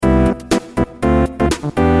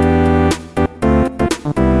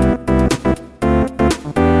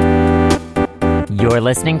You're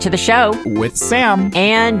listening to the show with Sam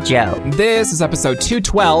and Joe. This is episode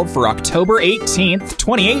 212 for October 18th,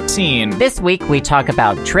 2018. This week we talk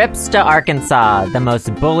about trips to Arkansas, the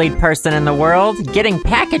most bullied person in the world, getting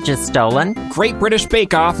packages stolen, Great British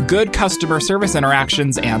Bake Off, good customer service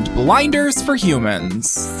interactions, and blinders for humans.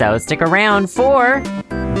 So stick around for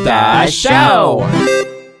the show.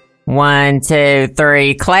 1, 2,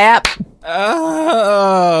 3, clap. Oh.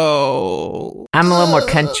 I'm a little more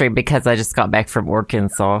country because I just got back from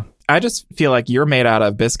Arkansas. I just feel like you're made out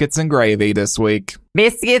of biscuits and gravy this week.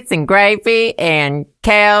 Biscuits and gravy and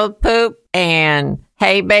cow poop and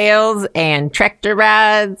hay bales and tractor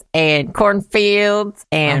rides and cornfields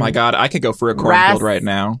and... Oh my God, I could go for a cornfield right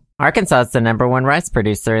now. Arkansas is the #1 rice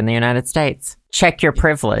producer in the United States. Check your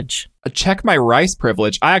privilege. Check my rice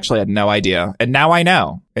privilege. I actually had no idea. And now I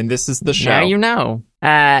know. And this is the show. Now you know.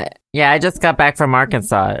 Yeah, I just got back from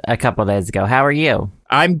Arkansas a couple days ago. How are you?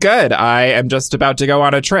 I'm good. I am just about to go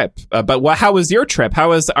on a trip. But how was your trip? How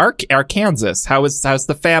was Arkansas? How's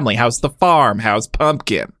the family? How's the farm? How's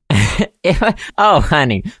Pumpkin? Oh,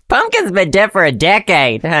 honey. Pumpkin's been dead for a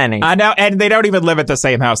decade, honey. I know, and they don't even live at the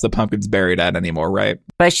same house the Pumpkin's buried at anymore, right?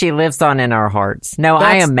 But she lives on in our hearts. No,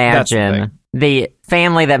 I imagine the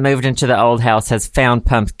family that moved into the old house has found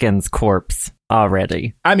Pumpkin's corpse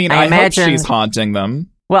already. I mean, I imagine, hope she's haunting them.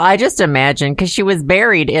 Well, I just imagine, because she was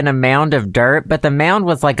buried in a mound of dirt, but the mound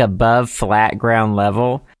was like above flat ground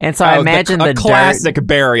level. And so I imagine the classic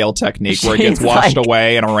burial technique where it gets washed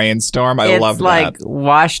away in a rainstorm. I love that. It's like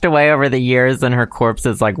washed away over the years and her corpse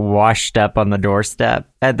is like washed up on the doorstep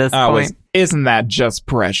at this point. Isn't that just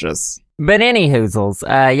precious? But any hoozles,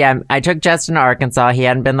 yeah, I took Justin to Arkansas. He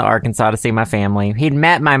hadn't been to Arkansas to see my family. He'd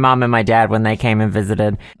met my mom and my dad when they came and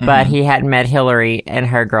visited, but he hadn't met Hillary and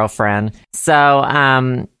her girlfriend.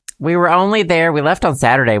 So, we were only there. We left on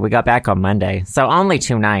Saturday. We got back on Monday. So only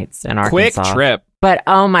 2 nights in Arkansas. Quick trip. But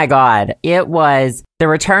oh my God, it was the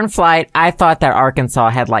return flight. I thought that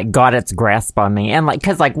Arkansas had like got its grasp on me. And like,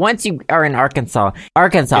 cause like once you are in Arkansas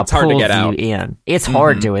it's pulls hard to get you out. In. It's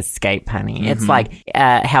hard to escape, honey. It's like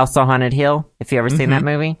House on Haunted Hill. If you ever seen that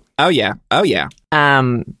movie. Oh yeah.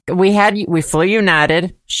 We flew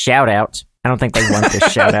United. Shout out. I don't think they want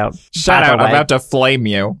this shout out. Shout out. I'm about to flame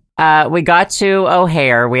you. We got to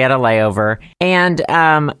O'Hare. We had a layover. And,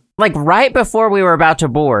 like right before we were about to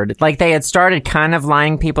board, like they had started kind of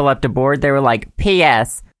lining people up to board. They were like,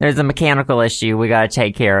 P.S. There's a mechanical issue. We got to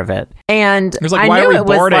take care of it. And it was like, why are we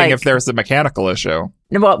boarding if there's a mechanical issue?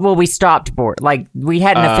 Well, we stopped board. Like we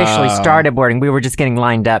hadn't officially started boarding. We were just getting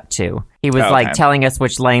lined up to. He was like telling us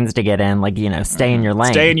which lanes to get in. Like, stay in your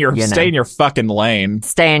lane. Stay in your fucking lane.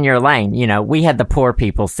 Stay in your lane. We had the poor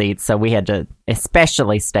people seats, so we had to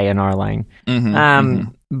especially stay in our lane.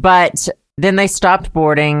 But then they stopped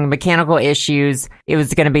boarding, mechanical issues. It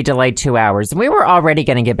was going to be delayed 2 hours. We were already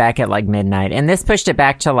going to get back at like midnight, and this pushed it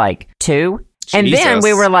back to like 2. Jesus. And then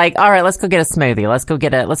we were like, all right, let's go get a smoothie. Let's go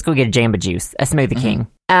get a Jamba Juice, a Smoothie King.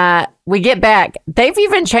 We get back. They've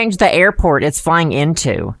even changed the airport it's flying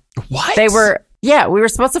into. What? We were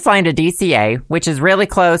supposed to fly into DCA, which is really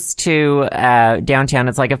close to downtown.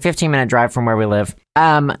 It's like a 15-minute drive from where we live.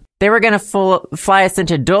 They were going to fly us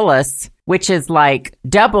into Dulles, which is like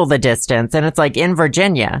double the distance, and it's like in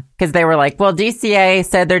Virginia, because they were like, well, DCA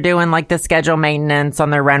said they're doing like the schedule maintenance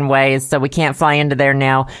on their runways, so we can't fly into there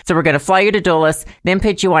now. So we're going to fly you to Dulles, then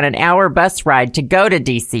put you on an hour bus ride to go to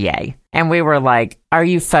DCA. And we were like, are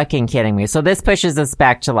you fucking kidding me? So this pushes us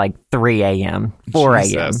back to like 3 a.m., 4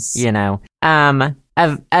 a.m.,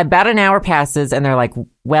 About an hour passes, and they're like,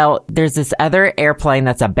 well, there's this other airplane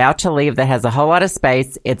that's about to leave that has a whole lot of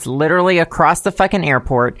space. It's literally across the fucking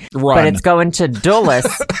airport, but it's going to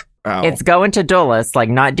Dulles. It's going to Dulles, like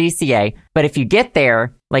not DCA. But if you get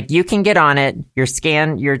there, like you can get on it, your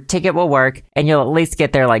ticket will work, and you'll at least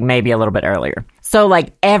get there like maybe a little bit earlier. So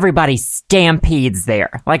like everybody stampedes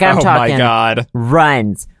there. Like I'm talking my God.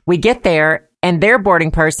 Runs. We get there, and their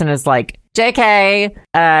boarding person is like,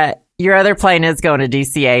 JK, your other plane is going to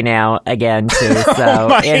DCA now again too. So,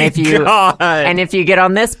 and if you get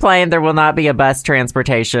on this plane, there will not be a bus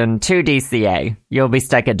transportation to DCA. You'll be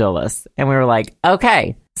stuck at Dulles. And we were like,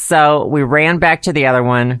 okay. So we ran back to the other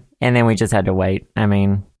one, and then we just had to wait. I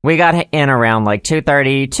mean, we got in around like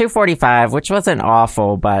 2:30, 2:45, which wasn't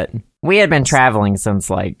awful, but we had been traveling since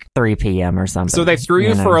like 3 p.m. or something. So they threw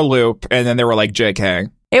you for a loop, and then they were like, JK.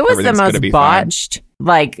 It was the most botched,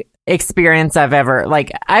 like, experience I've ever,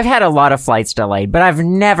 like, I've had a lot of flights delayed, but I've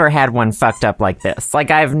never had one fucked up like this.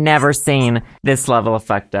 Like, I've never seen this level of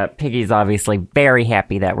fucked up. Piggy's obviously very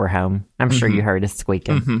happy that we're home. I'm sure you heard us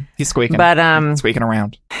squeaking. He's squeaking. But, squeaking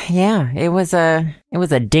around. Yeah, it was a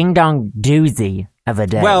ding dong doozy. of a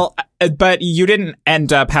day. Well, but you didn't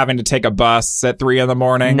end up having to take a bus at 3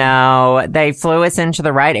 a.m. No, they flew us into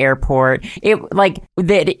the right airport.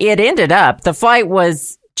 It ended up, the flight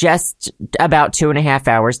was just about 2.5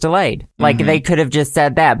 hours delayed. Like, they could have just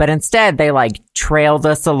said that, but instead they trailed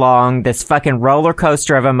us along this fucking roller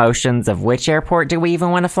coaster of emotions of which airport do we even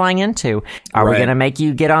want to fly into? Are we going to make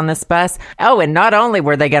you get on this bus? Oh, and not only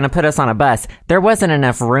were they going to put us on a bus, there wasn't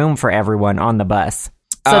enough room for everyone on the bus.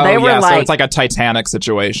 So they were so it's like a Titanic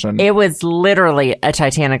situation. It was literally a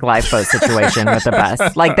Titanic lifeboat situation with the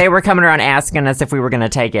bus. Like, they were coming around asking us if we were going to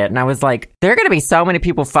take it. And I was like, there are going to be so many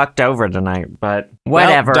people fucked over tonight, but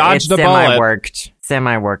whatever. Well, it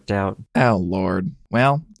semi-worked out. Oh, Lord.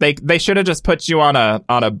 Well, they should have just put you on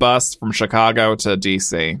a bus from Chicago to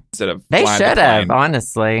DC instead of They should have,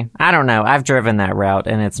 honestly. I don't know. I've driven that route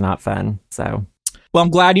and it's not fun, so... Well, I'm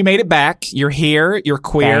glad you made it back. You're here. You're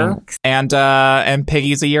queer. Thanks. And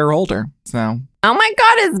Piggy's a year older. So. Oh my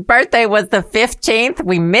God, his birthday was the 15th.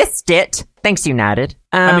 We missed it. Thanks, United.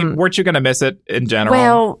 Weren't you going to miss it in general?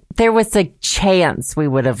 Well, there was a chance we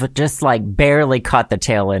would have just barely caught the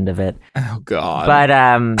tail end of it. Oh God.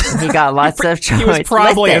 But he got lots of choice. He was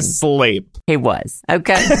probably asleep. He was.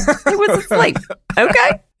 Okay. He was asleep.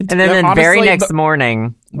 Okay. And then the very next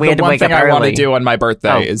morning, we had to wake up early. The one thing I want to do on my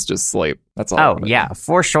birthday is just sleep. That's all. Oh, yeah,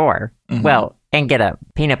 for sure. Mm-hmm. Well, and get a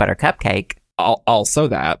peanut butter cupcake. Also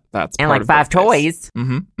that's and part of 5 toys.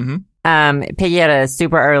 Mm-hmm. Mm-hmm. Piggy had a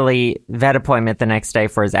super early vet appointment the next day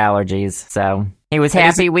for his allergies, so he was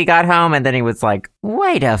happy we got home, and then he was like,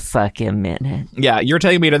 wait a fucking minute. Yeah, you're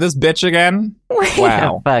taking me to this bitch again? Wait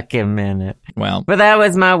a fucking minute. Well. But that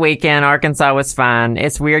was my weekend. Arkansas was fine.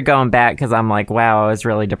 It's weird going back because I'm like, wow, I was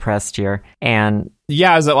really depressed here. And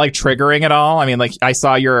yeah, is it triggering at all? I mean, I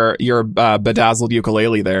saw your bedazzled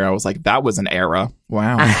ukulele there. I was like, that was an era.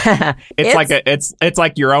 Wow. It's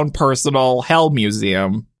like your own personal hell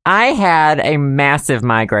museum. I had a massive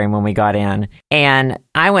migraine when we got in, and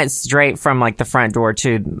I went straight from the front door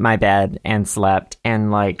to my bed and slept.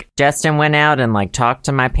 And Justin went out and talked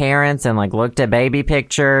to my parents and looked at baby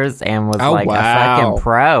pictures and was a fucking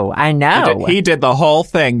pro. I know. He did the whole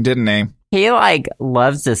thing, didn't he? He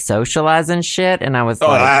loves to socialize and shit, and I was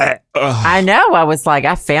I know. I was like,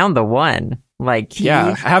 I found the one.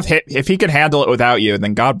 If he could handle it without you,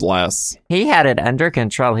 then God bless. He had it under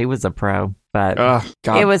control. He was a pro. But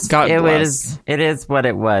it is what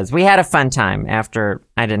it was. We had a fun time after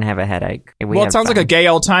I didn't have a headache. It sounds like a gay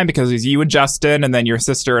old time because it was you and Justin and then your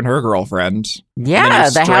sister and her girlfriend. Yeah,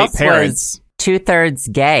 the house was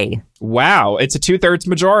 2/3 gay. Wow, it's a 2/3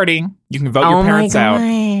 majority. You can vote your parents out.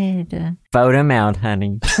 Vote them out,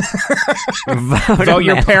 honey. Vote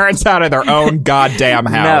your parents out of their own goddamn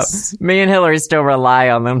house. No, me and Hillary still rely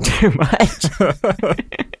on them too much.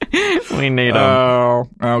 We need them.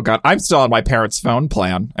 Oh God! I'm still on my parents' phone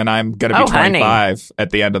plan, and I'm gonna be 25 at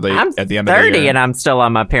the end of the I'm at the end 30 of the year. And I'm still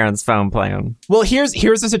on my parents' phone plan. Well, here's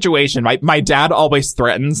the situation. My dad always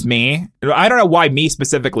threatens me. I don't know why me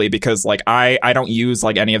specifically, because I don't use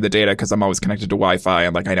any of the data because I'm always connected to Wi-Fi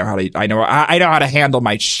and I know how to handle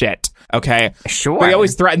my shit. Okay, sure. But he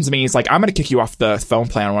always threatens me. He's like, I'm gonna kick you off the phone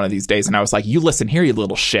plan one of these days. And I was like, you listen here, you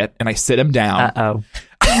little shit. And I sit him down.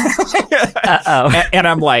 And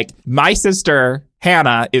I'm like, my sister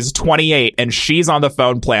Hannah is 28 and she's on the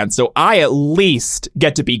phone plan, so I at least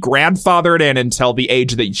get to be grandfathered in until the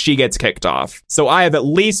age that she gets kicked off. So I have at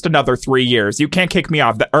least another 3 years. You can't kick me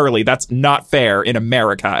off that early. That's not fair in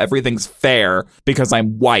America. Everything's fair because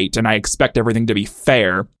I'm white and I expect everything to be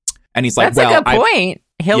fair. And he's like, that's a good point.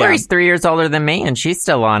 Hillary's 3 years older than me, and she's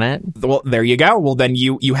still on it. Well, there you go. Well, then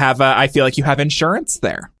you have I feel like you have insurance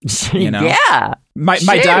there. You know? Yeah. My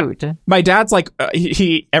dad's like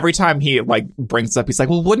he every time he brings up, he's like,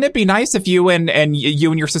 well, wouldn't it be nice if you and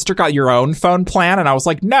your sister got your own phone plan? And I was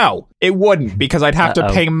like, no, it wouldn't, because I'd have to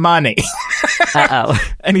pay money.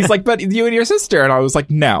 And he's like, but you and your sister. And I was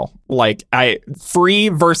like, no, free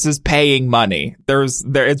versus paying money. There's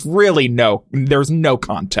no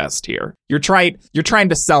contest here. You're trying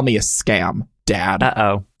to sell me a scam,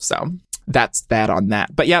 Dad. So that's that on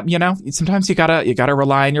that. But yeah, sometimes you gotta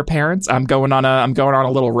rely on your parents. I'm going on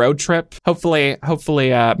a little road trip. Hopefully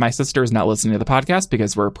my sister is not listening to the podcast,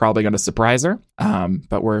 because we're probably going to surprise her.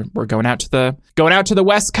 But we're going out to the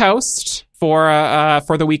West Coast for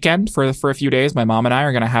the weekend for a few days. My mom and I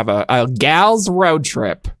are going to have a gals road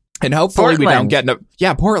trip. And hopefully we don't get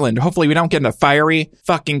in Portland. Hopefully we don't get in a fiery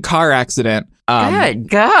fucking car accident Good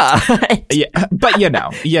God. Yeah, but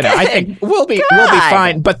I think we'll be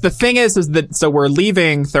fine. But the thing is that so we're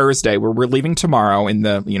leaving Thursday. We're leaving tomorrow in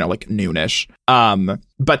the like noonish.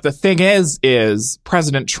 But the thing is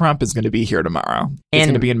President Trump is going to be here tomorrow. It's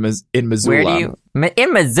going to be in Missoula. Where do you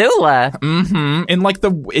in Missoula? Mm-hmm.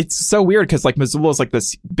 And it's so weird because like Missoula is like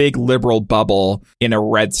this big liberal bubble in a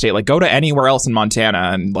red state. Like go to anywhere else in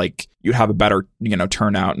Montana and like you have a better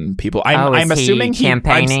turnout and people. I'm assuming he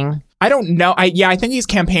campaigning. I don't know. I think he's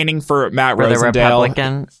campaigning for Matt for Rosendale. The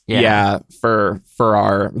Republican. Yeah, for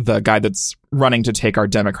the guy that's running to take our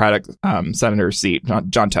Democratic senator seat,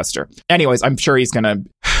 John Tester. Anyways, I'm sure he's gonna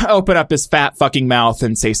open up his fat fucking mouth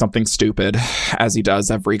and say something stupid, as he does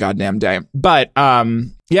every goddamn day. But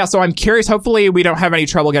yeah, so I'm curious. Hopefully, we don't have any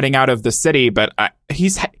trouble getting out of the city. But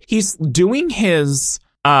he's doing his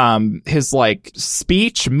like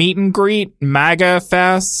speech, meet and greet, MAGA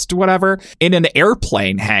fest, whatever, in an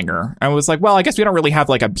airplane hangar. I was like, well, I guess we don't really have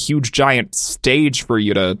like a huge giant stage for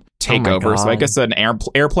you to take over. God. So I guess an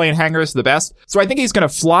airplane hangar is the best. So I think he's going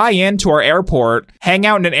to fly into our airport, hang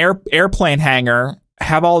out in an airplane hangar,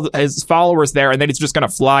 have all his followers there, and then he's just going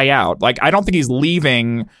to fly out. Like, I don't think he's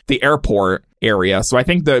leaving the airport area. So I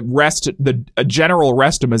think the general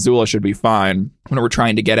rest of Missoula should be fine when we're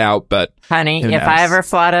trying to get out. But honey, if I ever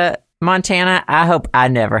fly to Montana, I hope I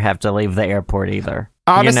never have to leave the airport either.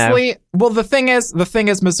 Honestly, well, the thing is,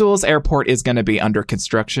 Missoula's airport is going to be under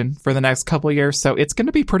construction for the next couple of years, so it's going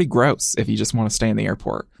to be pretty gross if you just want to stay in the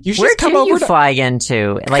airport. Where can you fly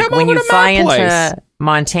into? Like when you fly into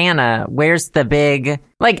Montana, where's the big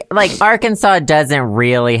like Arkansas doesn't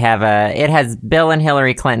really have it has Bill and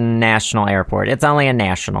Hillary Clinton National Airport. It's only a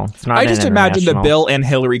national. It's not. I just imagine that Bill and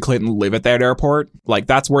Hillary Clinton live at that airport. Like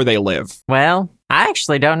that's where they live. Well, I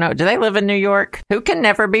actually don't know. Do they live in New York? Who can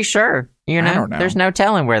never be sure? I don't know. There's no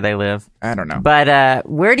telling where they live. I don't know. But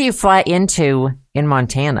where do you fly into in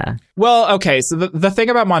Montana? Well, okay. So the thing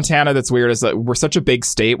about Montana that's weird is that we're such a big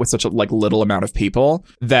state with such a little amount of people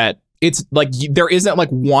that it's like there isn't like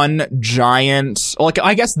one giant, like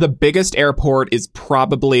I guess the biggest airport is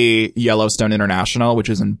probably Yellowstone International, which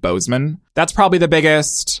is in Bozeman. That's probably the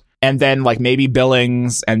biggest. And then like maybe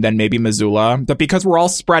Billings and then maybe Missoula. But because we're all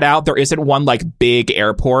spread out, there isn't one like big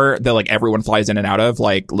airport that like everyone flies in and out of,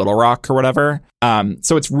 like Little Rock or whatever.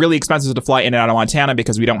 So it's really expensive to fly in and out of Montana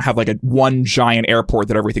because we don't have like one giant airport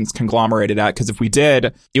that everything's conglomerated at. Because if we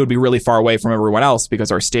did, it would be really far away from everyone else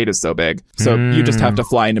because our state is so big. So you just have to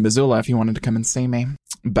fly into Missoula if you wanted to come and see me.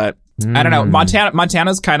 But I don't know.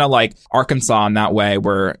 Montana's kind of like Arkansas in that way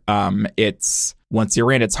where it's once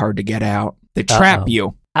you're in, it's hard to get out. They trap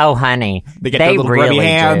you. Oh, honey. They get their little grubby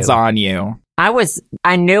hands on you.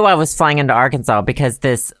 I knew I was flying into Arkansas because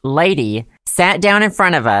this lady sat down in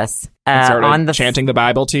front of us and started chanting the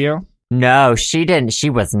Bible to you? No, she didn't. She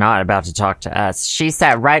was not about to talk to us. She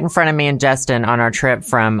sat right in front of me and Justin on our trip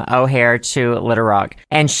from O'Hare to Little Rock,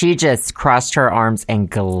 and she just crossed her arms and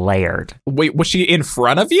glared. Wait, was she in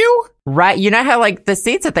front of you? Right. You know how like the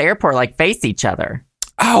seats at the airport like face each other?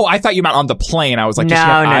 Oh, I thought you meant on the plane. I was like, does she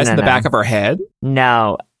have eyes in the back of her head?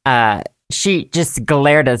 No. She just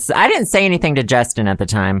glared at us. I didn't say anything to Justin at the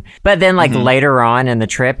time. But then like later on in the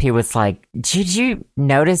trip, he was like, did you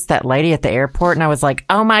notice that lady at the airport? And I was like,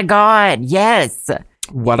 oh my God, yes.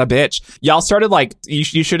 What a bitch. Y'all started like, you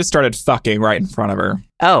should have started fucking right in front of her.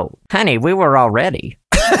 Oh, honey, we were all ready.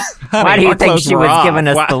 Honey, why do you think she was giving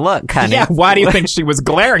us the look, honey? Yeah, why do you think she was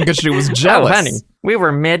glaring? Because she was jealous. Oh, honey, we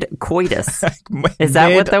were mid-coitus. Is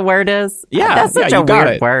that what the word is? Yeah, that's such a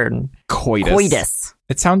weird word. Coitus.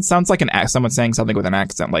 It sounds like someone saying something with an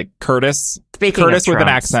accent, like Curtis. Speaking Curtis of with an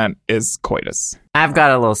accent is coitus. I've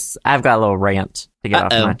got a little rant to get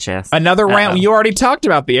off my chest. Another rant. You already talked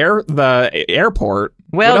about the airport.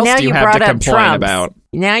 Well, what else now do you have brought to up complain Trump. About?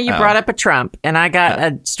 Now you brought up a Trump, and I got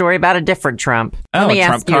a story about a different Trump. Let me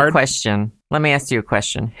ask you a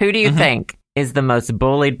question. Who do you think is the most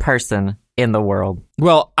bullied person in the world?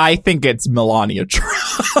 Well, I think it's Melania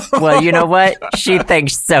Trump. Well, you know what? She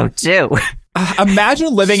thinks so too.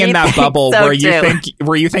 Imagine living in that bubble where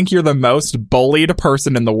you think you're the most bullied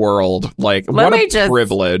person in the world. Like, what a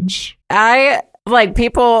privilege.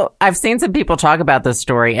 I've seen some people talk about this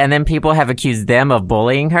story, and then people have accused them of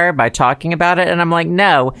bullying her by talking about it. And I'm like,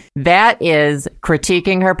 no, that is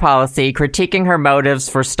critiquing her policy, critiquing her motives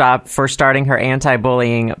for starting her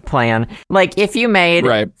anti-bullying plan. Like, if you made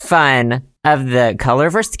fun of the color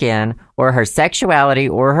of her skin or her sexuality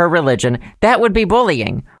or her religion, that would be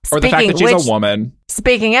bullying. Or the fact that she's a woman.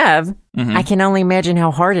 Speaking of, I can only imagine how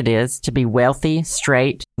hard it is to be wealthy,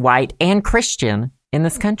 straight, white, and Christian in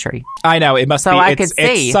this country. I know, it must so be.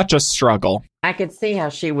 It's such a struggle. I could see how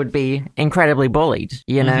she would be incredibly bullied,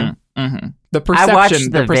 you know? The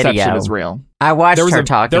perception video. is real. I watched her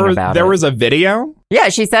talking about it. There was a video? Yeah,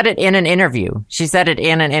 she said it in an interview. She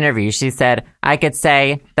said, I could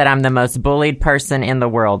say that I'm the most bullied person in the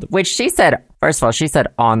world, which she said, first of all, she said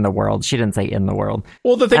on the world. She didn't say in the world.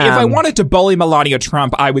 Well, the thing, if I wanted to bully Melania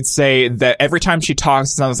Trump, I would say that every time she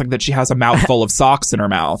talks, it sounds like that she has a mouthful of socks in her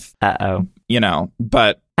mouth. Uh-oh. You know,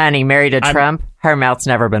 but... Honey, married to Trump, her mouth's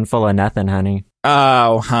never been full of nothing, honey.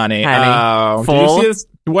 Oh, honey. Oh. Full? Did you see this?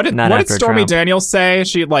 What did Stormy Trump. Daniels say?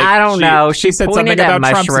 I don't know. She said something about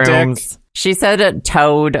mushrooms. Trump's dick. She said a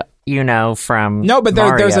toad, you know, from No, but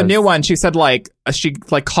there's a Mario's. new one. She said she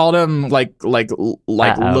called him like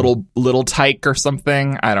little tyke or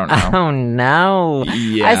something. I don't know. Oh no.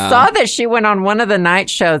 Yeah. I saw that she went on one of the night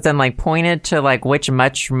shows and pointed to which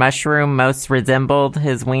mushroom most resembled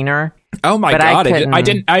his wiener. Oh my God. I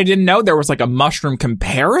didn't know there was a mushroom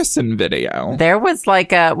comparison video. There was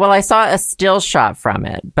I saw a still shot from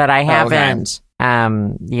it, but I haven't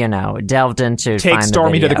delved into Take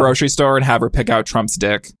Stormy to the grocery store and have her pick out Trump's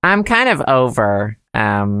dick. I'm kind of over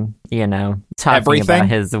talking everything? about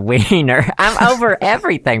his wiener. I'm over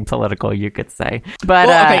everything political, you could say. But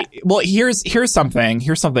okay. Well, here's something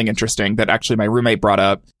interesting that actually my roommate brought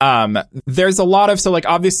up. There's a lot of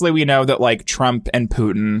obviously we know that Trump and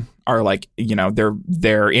Putin are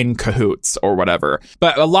they're in cahoots or whatever.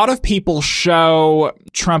 But a lot of people show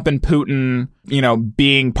Trump and Putin,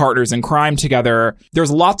 being partners in crime together.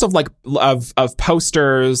 There's lots of of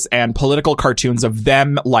posters and political cartoons of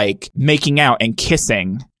them making out and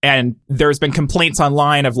kissing. And there's been complaints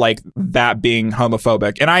online of that being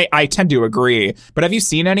homophobic. And I tend to agree. But have you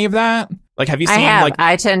seen any of that? Have you seen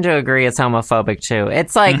I tend to agree it's homophobic too.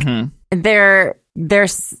 It's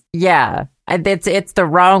it's the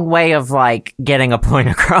wrong way of getting a point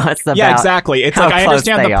across about yeah, exactly. It's I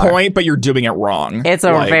understand the point, but you're doing it wrong. It's a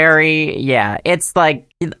it's I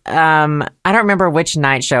don't remember which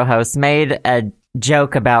night show host made a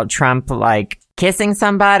joke about Trump kissing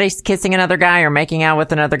somebody, kissing another guy, or making out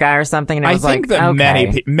with another guy or something. And I think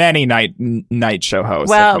that many night show hosts.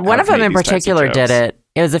 Well, one of them in particular did it.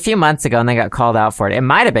 It was a few months ago, and they got called out for it. It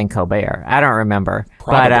might have been Colbert. I don't remember.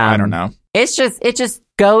 Probably, but I don't know. It just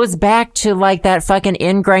goes back to that fucking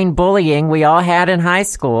ingrained bullying we all had in high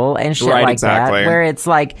school and shit that, where it's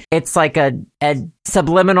a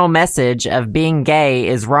subliminal message of being gay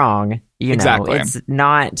is wrong. Exactly. It's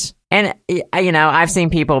not. And, I've seen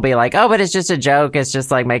people be like, oh, but it's just a joke. It's just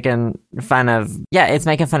making fun of, it's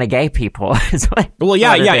making fun of gay people. It's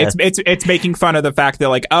making fun of the fact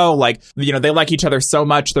that they like each other so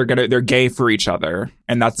much, they're gay for each other.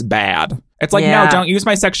 And that's bad. It's no, don't use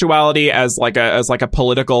my sexuality as a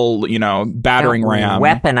political, battering ram.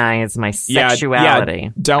 Weaponize my sexuality. Yeah,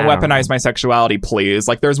 don't weaponize my sexuality, please.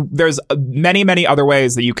 There's many, many other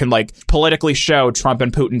ways that you can politically show Trump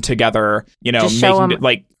and Putin together, just making it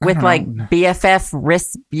with BFF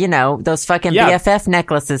wrist, those fucking BFF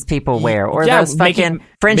necklaces people wear, or those fucking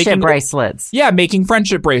friendship bracelets. Yeah, making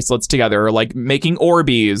friendship bracelets together, or making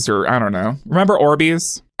Orbeez, or I don't know. Remember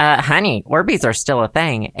Orbeez? Honey, Orbeez are still a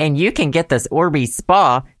thing, and you can get this Orbeez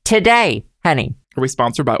spa today, honey. Are we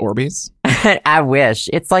sponsored by Orbeez? I wish.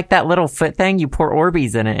 It's that little foot thing. You pour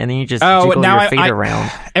Orbeez in it, and then you just jiggle your feet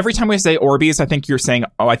around. Every time we say Orbeez, I think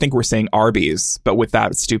we're saying Arby's, but with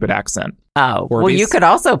that stupid accent. Oh, Orbeez. Well, you could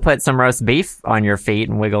also put some roast beef on your feet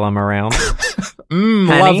and wiggle them around.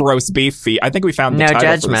 Love roast beef feet. I I think we found the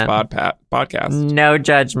title for this podcast. No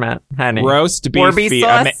judgment, honey. Roast beef Orbeez feet.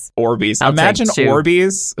 Sauce? Orbeez. I'll Imagine take 2.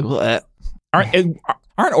 Orbeez.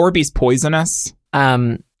 Aren't Orbeez poisonous?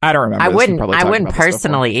 I don't remember. I wouldn't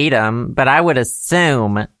personally eat them, but I would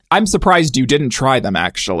assume. I'm surprised you didn't try them,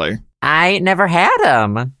 actually. I never had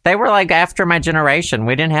them. They were after my generation.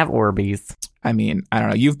 We didn't have Orbeez. I mean, I don't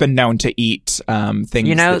know. You've been known to eat things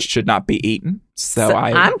that should not be eaten. So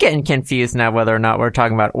I'm getting confused now whether or not we're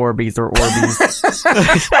talking about Orbeez or Orbeez.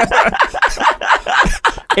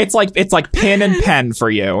 It's like pin and pen for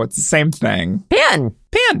you. It's the same thing. Pin.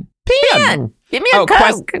 Give me a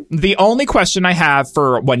Coke. The only question I have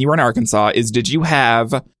for when you were in Arkansas is, did you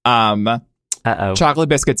have chocolate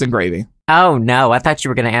biscuits and gravy? Oh, no. I thought you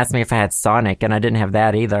were going to ask me if I had Sonic, and I didn't have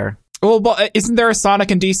that either. Well, isn't there a Sonic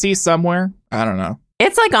in D.C. somewhere? I don't know.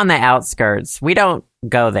 It's on the outskirts. We don't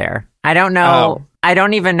go there. I don't know. Oh. I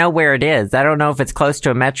don't even know where it is. I don't know if it's close to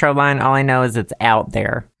a metro line. All I know is it's out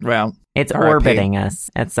there. Well, it's orbiting us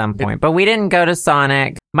at some point. But we didn't go to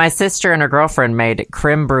Sonic. My sister and her girlfriend made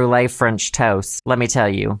creme brulee French toast. Let me tell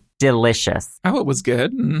you, delicious. Oh, it was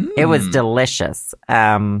good. It was delicious. Look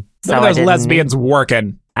at those lesbians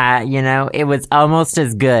working. It was almost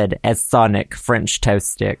as good as Sonic French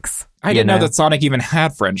toast sticks. I didn't know that Sonic even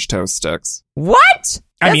had French toast sticks. What?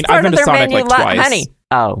 I mean, I've been to Sonic like twice. Honey.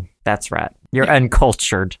 Oh, that's right. You're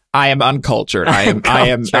uncultured. I am uncultured. I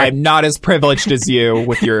am not as privileged as you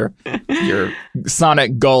with your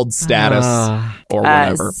Sonic Gold status or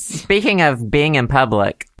whatever. Speaking of being in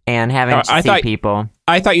public and having to see people.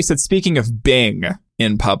 I thought you said speaking of Bing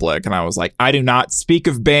in public, and I was like, I do not speak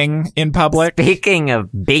of Bing in public. Speaking of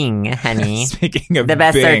Bing, honey. Speaking of the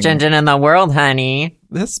best Bing. search engine in the world, honey.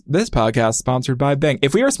 This podcast sponsored by Bing.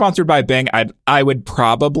 If we were sponsored by Bing, I would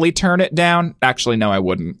probably turn it down. Actually, no, I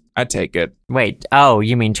wouldn't. I'd take it. Wait. Oh,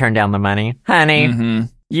 you mean turn down the money, honey? Mm-hmm.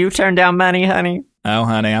 You turn down money, honey? Oh,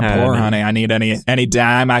 honey, I'm poor, honey. I need any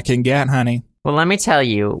dime I can get, honey. Well, let me tell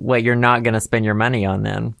you what you're not going to spend your money on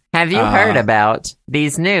then. Have you heard about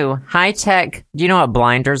these new high-tech... Do you know what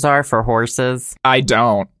blinders are for horses? I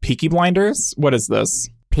don't. Peaky Blinders? What is this?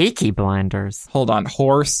 Peaky Blinders. Hold on.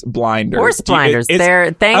 Horse blinders. Horse blinders.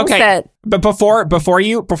 They're things that... But before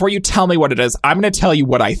you tell me what it is, I'm going to tell you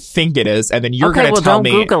what I think it is, and then you're going to tell me...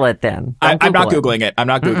 Okay, well, don't Google it then. I'm not Googling it. I'm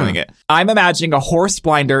not Googling it. I'm imagining a horse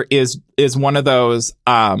blinder is one of those,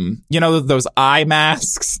 those eye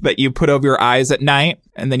masks that you put over your eyes at night,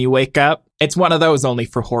 and then you wake up. It's one of those only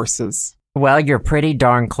for horses. Well, you're pretty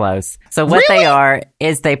darn close. So what they are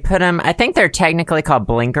is they put them, I think they're technically called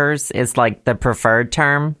blinkers is like the preferred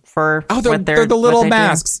term for they're the little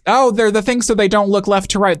masks. Do. Oh, they're the things so they don't look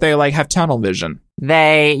left to right. They like have tunnel vision.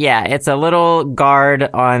 It's a little guard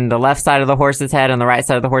on the left side of the horse's head and the right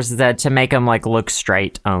side of the horse's head to make them like look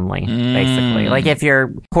straight only, basically. Like if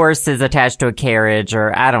your horse is attached to a carriage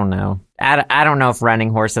or I don't know. I don't know if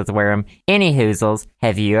running horses wear them. Any hoozles,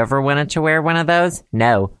 have you ever wanted to wear one of those?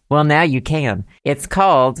 No. Well, now you can. It's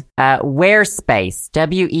called Wear Space.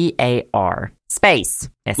 WEAR. Space.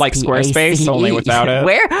 S-P-A-C-E. Like Squarespace, only without it.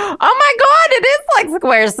 Where? Oh my God, it is like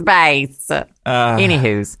Squarespace.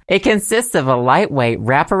 Anywho's, it consists of a lightweight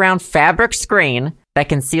wraparound fabric screen that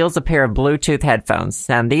conceals a pair of Bluetooth headphones.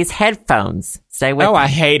 And these headphones, stay with me. Oh, I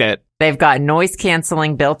hate it. They've got noise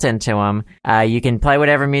canceling built into them. You can play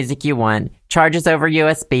whatever music you want. Charges over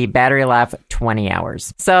USB. Battery life 20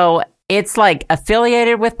 hours. So it's like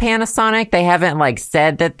affiliated with Panasonic. They haven't like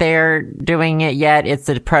said that they're doing it yet. It's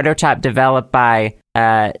a prototype developed by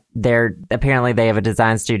apparently they have a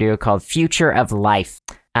design studio called Future of Life.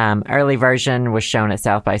 Early version was shown at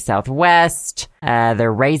South by Southwest.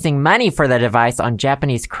 They're raising money for the device on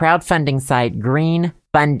Japanese crowdfunding site Green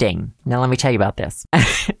Funding. Now let me tell you about this.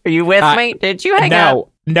 Are you with me? Did you hang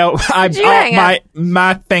up? No.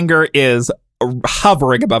 My finger is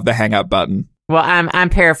hovering above the hang up button. Well, I'm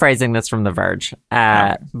paraphrasing this from The Verge.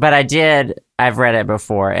 But I've read it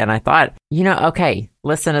before, and I thought, okay,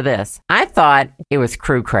 listen to this. I thought it was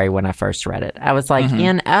crew cray when I first read it. I was like,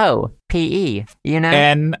 N-O-P-E,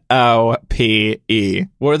 N-O-P-E.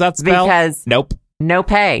 What does that spell? Because nope. No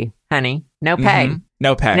pay, honey. No pay. Mm-hmm.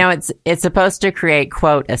 No pay. Now, it's supposed to create,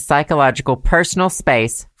 quote, a psychological personal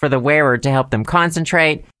space for the wearer to help them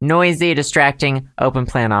concentrate, noisy, distracting, open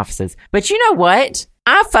plan offices. But you know what?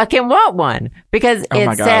 I fucking want one because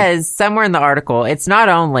it says somewhere in the article, it's not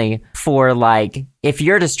only for like, if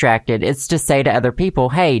you're distracted, it's to say to other people,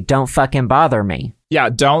 hey, don't fucking bother me. Yeah,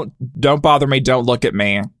 don't bother me. Don't look at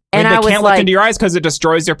me. And they can't look into your eyes because it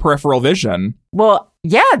destroys your peripheral vision. Well,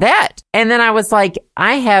 yeah, that. And then I was like,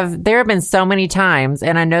 there have been so many times,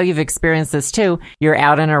 and I know you've experienced this too. You're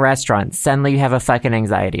out in a restaurant. Suddenly you have a fucking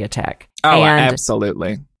anxiety attack. Oh,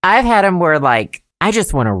 absolutely. I've had them where like, I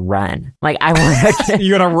just want to run. Like, I want to...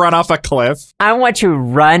 You're going to run off a cliff? I want to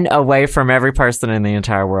run away from every person in the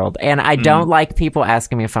entire world. And I don't like people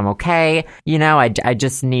asking me if I'm okay. I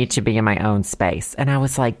just need to be in my own space. And I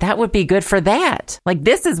was like, that would be good for that. Like,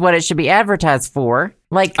 this is what it should be advertised for.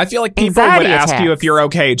 Like, I feel like people would ask you if you're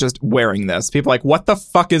okay just wearing this. People are like, what the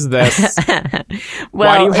fuck is this?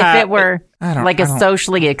 Well, if it were like a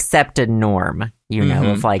socially accepted norm,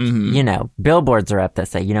 of like, billboards are up that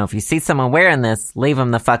say, if you see someone wearing this, leave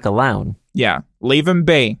them the fuck alone. Yeah. Leave them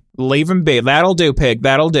be. Leave them be. That'll do, pig.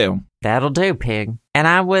 That'll do. That'll do, pig. And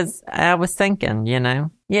I was thinking,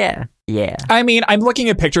 yeah. I mean, I'm looking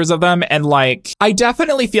at pictures of them and like, I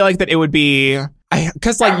definitely feel like that it would be...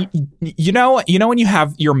 Because, like, when you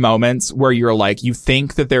have your moments where you're like, you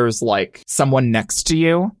think that there's like someone next to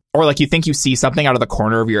you, or like you think you see something out of the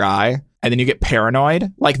corner of your eye, and then you get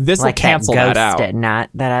paranoid. Like, this will cancel that out. At night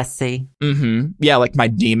that I see. Mm-hmm. Yeah, like my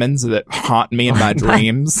demons that haunt me in my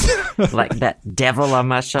dreams. Like that devil on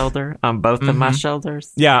my shoulder, on both of my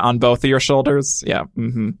shoulders. Yeah, on both of your shoulders. Yeah.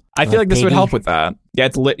 Mm-hmm. I feel like this would help with that.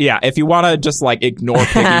 Yeah, if you want to just like ignore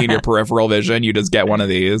picking in your peripheral vision, you just get one of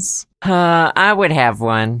these. I would have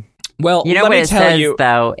one. Well, you know let what me it tell says, you,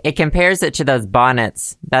 though? It compares it to those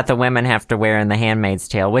bonnets that the women have to wear in The Handmaid's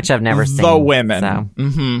Tale, which I've never seen. The women. So.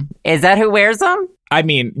 Mm-hmm. Is that who wears them? I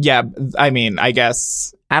mean, yeah. I mean, I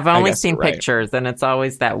guess. I've only seen pictures, and it's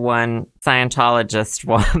always that one Scientologist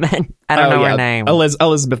woman. I don't know her name.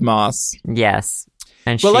 Elizabeth Moss. Yes.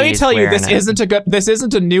 And well, let me tell you, this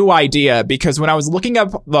isn't a new idea, because when I was looking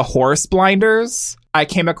up the horse blinders, I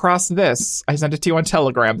came across this. I sent it to you on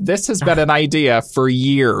Telegram. This has been an idea for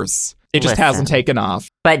years. It just hasn't taken off.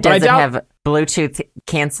 But does it have Bluetooth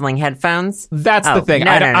canceling headphones? That's the thing.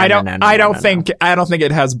 I don't think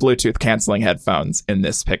it has Bluetooth canceling headphones in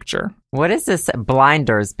this picture. What is this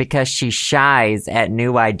blinders? Because she shies at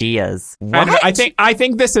new ideas. What? I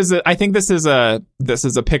think this is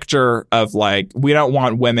a picture of like, we don't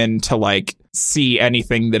want women to like see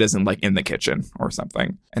anything that isn't like in the kitchen or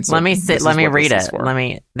something. And so let me read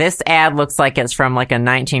it. This ad looks like it's from like a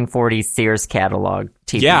 1940s Sears catalog.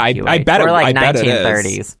 TV yeah, I bet it. Or like I bet 1930s. it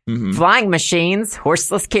is. Mm-hmm. Flying machines,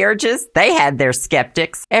 horseless carriages, they had their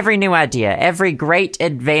skeptics. Every new idea, every great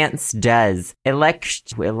advance does.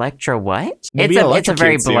 Electro what? Maybe it's a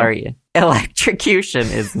very blurry. Electrocution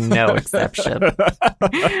is no exception.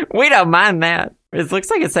 We don't mind that. It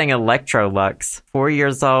looks like it's saying Electrolux, 4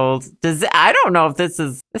 years old. I don't know if this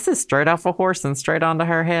is straight off a horse and straight onto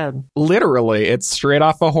her head. Literally, it's straight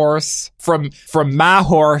off a horse. From my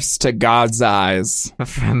horse to God's eyes.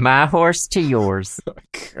 From my horse to yours. Oh,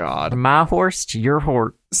 God. From my horse to your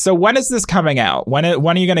horse. So when is this coming out? When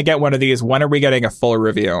are you going to get one of these? When are we getting a full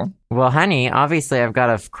review? Well, honey, obviously I've got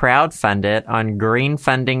to crowdfund it on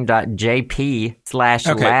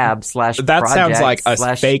greenfunding.jp/lab/project. That sounds like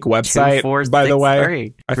a fake website, by the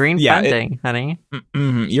way. Greenfunding, honey.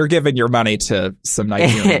 You're giving your money to some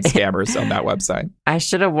Nigerian scammers on that website. I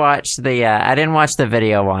should have watched I didn't watch the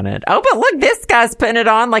video on it. Oh, but look, this guy's putting it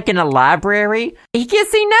on like in a library. He can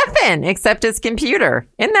see nothing except his computer.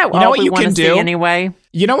 Isn't that all we want to see anyway?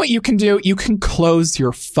 You know what you can do? You can close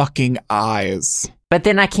your fucking eyes. But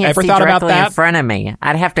then I can't see directly in front of me.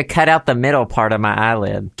 I'd have to cut out the middle part of my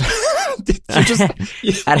eyelid.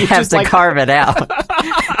 I'd have to carve it out.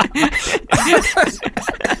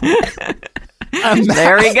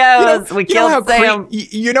 There he goes. We killed Sam.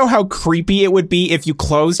 You know how creepy it would be if you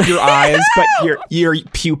closed your eyes, but your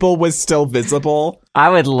pupil was still visible? I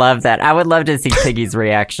would love that. I would love to see Piggy's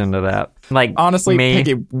reaction to that. Like, honestly, me,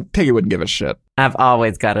 Piggy wouldn't give a shit. I've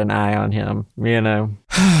always got an eye on him, you know.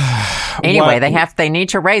 Anyway, they need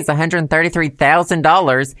to raise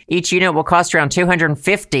 $133,000. Each unit will cost around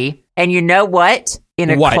 $250. And you know what? In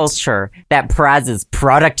a culture that prizes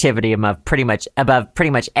productivity above pretty much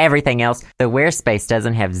everything else, the wear space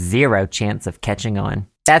doesn't have zero chance of catching on.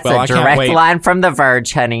 That's a direct line from The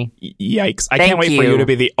Verge, honey. Yikes. I can't wait for you to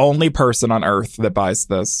be the only person on Earth that buys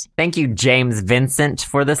this. Thank you, James Vincent,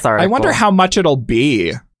 for this article. I wonder how much it'll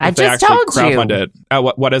be. I just told you. It.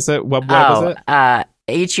 What is it? What was it?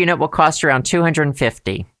 Each unit will cost around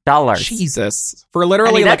 $250. Jesus. For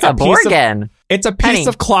literally like a piece of... It's a piece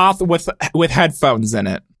of cloth with headphones in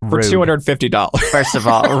it for $250. First of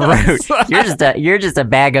all, rude. You're just a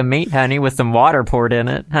bag of meat, honey, with some water poured in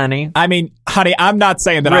it, honey. I mean, honey, I'm not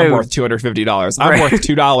saying that I'm worth $250. I'm worth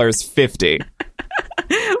 $2.50.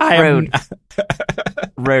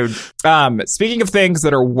 Rude. Speaking of things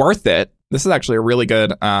that are worth it, this is actually a really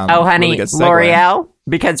good. Honey, really good L'Oreal,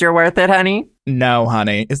 because you're worth it, honey. No,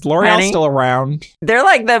 honey. Is L'Oreal still around? They're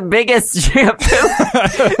like the biggest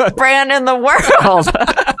shampoo brand in the world.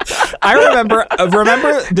 I remember,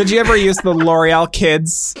 did you ever use the L'Oreal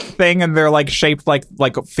Kids thing and they're like shaped like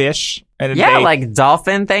fish? And like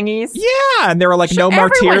dolphin thingies. Yeah, and they were like no more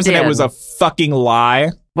tears and it was a fucking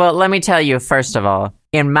lie. Well, let me tell you, first of all,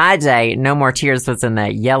 in my day, No More Tears was in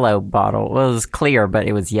that yellow bottle. Well, it was clear, but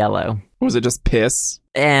it was yellow. Was it just piss?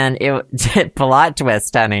 And it plot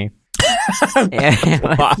twist, honey.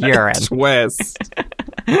 Urine. Twist.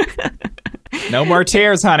 No more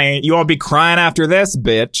tears, honey. You won't be crying after this,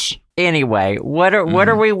 bitch. Anyway, what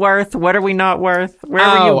are we worth? What are we not worth? Where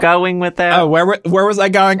were you going with that? Oh, where was I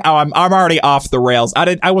going? Oh, I'm already off the rails.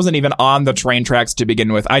 I wasn't even on the train tracks to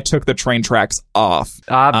begin with. I took the train tracks off.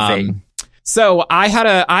 So I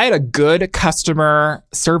had a good customer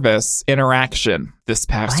service interaction this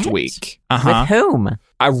past week. With whom?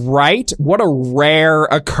 Right? What a rare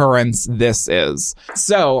occurrence this is.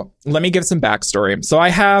 So let me give some backstory. So I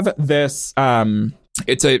have this.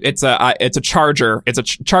 It's a charger. It's a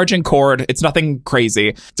charging cord. It's nothing crazy.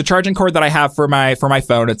 It's a charging cord that I have for my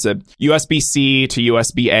phone. It's a USB-C to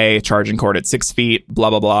USB-A charging cord. It's 6 feet. Blah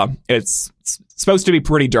blah blah. It's supposed to be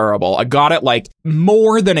pretty durable. I got it like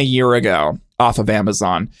more than a year ago off of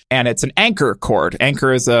Amazon, and it's an Anker cord.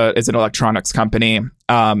 Anker is an electronics company,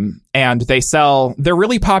 and they're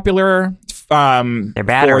really popular their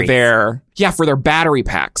batteries. For their battery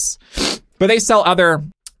packs. But they sell other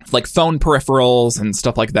like phone peripherals and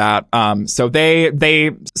stuff like that. So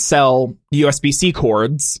they sell USB-C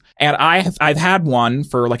cords, and I've had one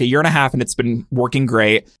for like a year and a half, and it's been working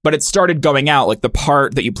great. But it started going out, like the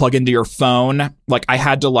part that you plug into your phone. Like I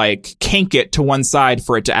had to like kink it to one side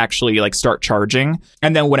for it to actually like start charging.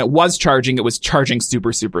 And then when it was charging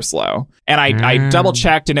super, super slow. And I double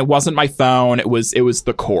checked, and it wasn't my phone. It was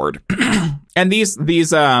the cord. And these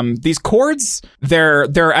cords, they're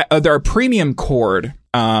a premium cord.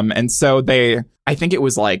 And so I think it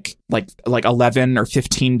was like $11 or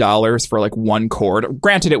 $15 for like one cord.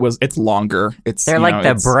 Granted, it's longer. They're like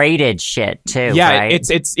the braided shit too. Yeah, right?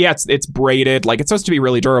 it's braided. Like it's supposed to be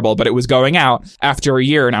really durable, but it was going out after a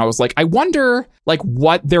year, and I was like, I wonder like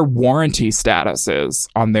what their warranty status is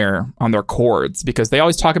on their cords, because they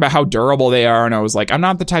always talk about how durable they are, and I was like, I'm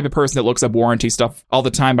not the type of person that looks up warranty stuff all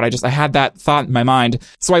the time, but I had that thought in my mind,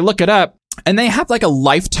 so I look it up. And they have like a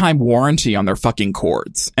lifetime warranty on their fucking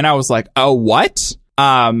cords. And I was like, oh, what?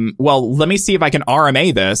 Well, let me see if I can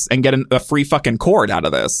RMA this and get a free fucking cord out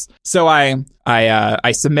of this. So I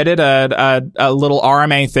submitted a little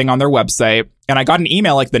RMA thing on their website, and I got an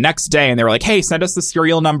email like the next day, and they were like, hey, send us the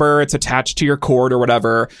serial number. It's attached to your cord or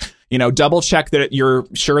whatever. Double check that you're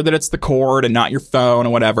sure that it's the cord and not your phone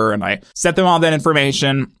or whatever. And I sent them all that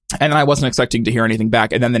information, and then I wasn't expecting to hear anything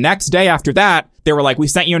back. And then the next day after that, they were like, we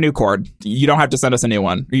sent you a new cord. You don't have to send us a new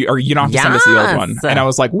one, or you don't have to send us the old one. And I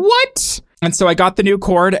was like, what? And so I got the new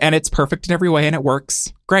cord, and it's perfect in every way, and it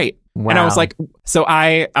works great. Wow. And I was like, so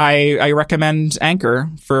I recommend Anker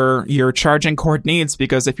for your charging cord needs,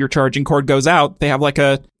 because if your charging cord goes out, they have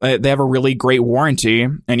they have a really great warranty,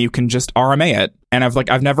 and you can just RMA it. And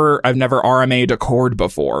I've never RMA'd a cord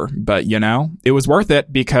before, but it was worth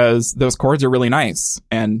it because those cords are really nice,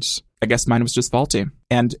 and I guess mine was just faulty.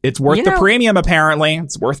 And it's worth the premium, apparently.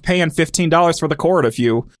 It's worth paying $15 for the cord if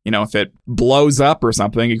if it blows up or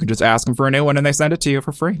something, you can just ask them for a new one and they send it to you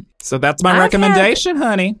for free. So that's my recommendation,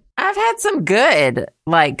 honey. I've had some good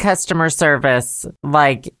like customer service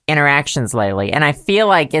like interactions lately, and I feel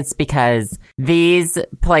like it's because these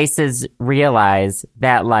places realize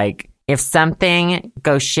that like if something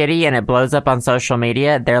goes shitty and it blows up on social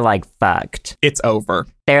media, they're like, fucked. It's over.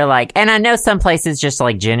 They're like, and I know some places just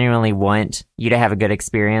like genuinely want you to have a good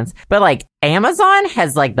experience, but like Amazon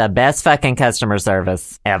has like the best fucking customer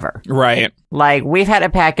service ever. Right. Like we've had a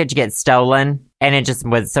package get stolen, and it just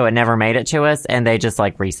was, so it never made it to us, and they just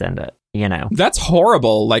like resend it. That's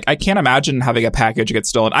horrible. Like I can't imagine having a package get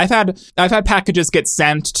stolen. I've had packages get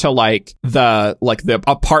sent to like the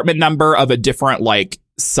apartment number of a different like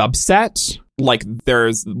subset. Like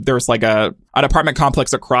there's like an apartment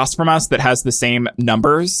complex across from us that has the same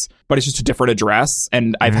numbers, but it's just a different address.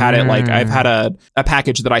 And I've had it like I've had a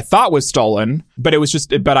package that I thought was stolen, but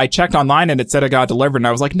but I checked online and it said it got delivered, and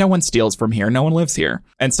I was like, no one steals from here, no one lives here.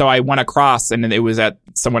 And so I went across, and it was at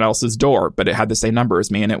someone else's door, but it had the same number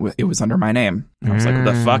as me, and it was under my name. And I was like, what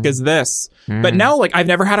the fuck is this? But no, like I've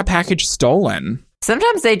never had a package stolen.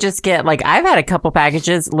 Sometimes they just get, like, I've had a couple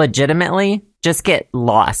packages legitimately just get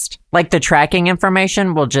lost. Like, the tracking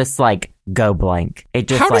information will just, like, go blank. It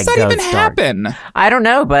just, how does that even dark. happen? I don't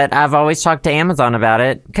know, but I've always talked to Amazon about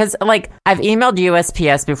it. Because, like, I've emailed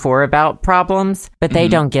USPS before about problems, but they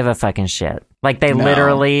don't give a fucking shit. Like, they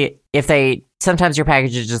literally, sometimes your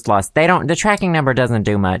package is just lost. The tracking number doesn't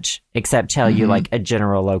do much except tell you, like, a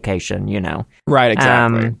general location, Right,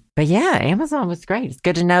 exactly. But yeah, Amazon was great. It's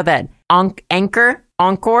good to know that Anker.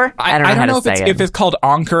 I don't know if it's called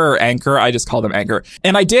Anker or Anchor. I just call them Anker.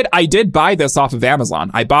 And I did buy this off of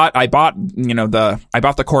Amazon. I bought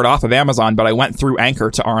the cord off of Amazon, but I went through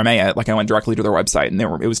Anker to RMA it. Like I went directly to their website, and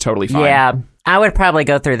it was totally fine. Yeah, I would probably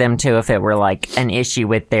go through them too if it were like an issue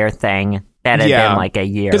with their thing. That had been like a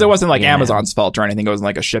year. Because it wasn't like Amazon's fault or anything. It wasn't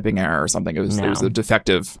like a shipping error or something. It was a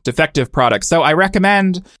defective product. So I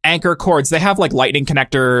recommend Anker cords. They have like lightning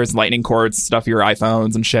connectors, lightning cords, stuff for your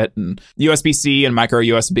iPhones and shit, and USB-C and micro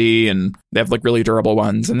USB, and they have like really durable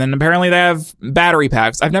ones. And then apparently they have battery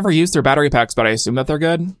packs. I've never used their battery packs, but I assume that they're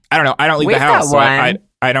good. I don't know. I don't leave the house, so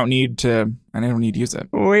I don't need to use it.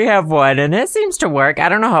 We have one, and it seems to work. I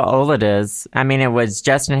don't know how old it is. I mean, it was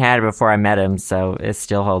Justin had it before I met him, so it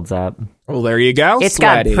still holds up. Well, there you go. It's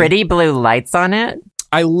got pretty blue lights on it.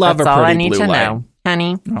 I love a pretty blue light. That's all I need to know,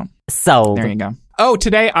 honey. Oh. Sold. There you go. Oh,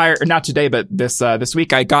 not today, but this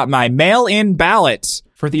week I got my mail-in ballot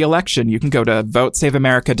for the election. You can go to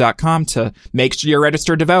votesaveamerica.com to make sure you're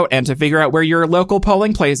registered to vote and to figure out where your local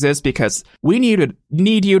polling place is, because we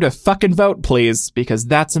need you to fucking vote, please, because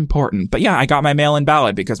that's important. But yeah, I got my mail-in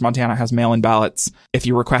ballot because Montana has mail-in ballots if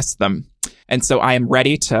you request them. And so I am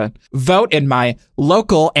ready to vote in my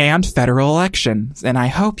local and federal elections. And I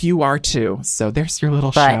hope you are too. So there's your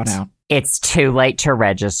little shout out. It's too late to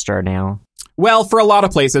register now. Well, for a lot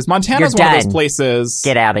of places, Montana's one of those places.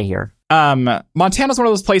 Get out of here. Montana's one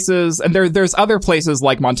of those places, and there's other places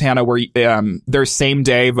like Montana where there's same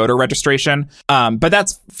day voter registration. But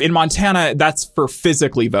that's in Montana, that's for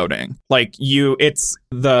physically voting. Like it's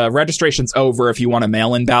the registration's over if you want a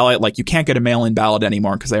mail-in ballot. Like you can't get a mail-in ballot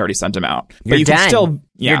anymore because they already sent them out. You're but you done. Can still,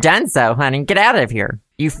 yeah. You're done, so honey, get out of here.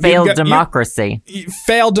 You failed democracy. You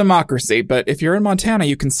failed democracy, but if you're in Montana,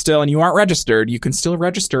 you can still, and you aren't registered, you can still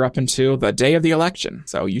register up until the day of the election.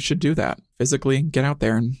 So you should do that. Physically get out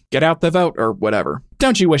there and get out the vote or whatever.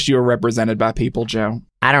 Don't you wish you were represented by people, Joe?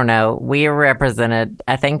 I don't know. We are represented.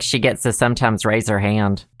 I think she gets to sometimes raise her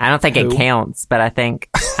hand. I don't think it counts, but I think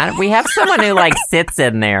we have someone who like sits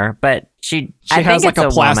in there, but she has like a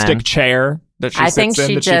plastic woman. Chair that she sits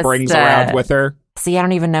in that she brings around with her. See, I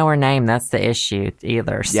don't even know her name. That's the issue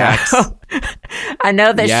either. So Yikes. I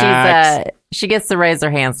know that she gets to raise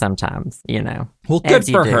her hand sometimes, you know. Well, good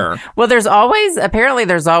for her. Well, there's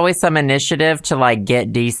always some initiative to like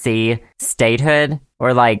get DC statehood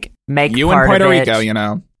or like make you part and Puerto of it Rico, you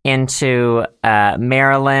know, into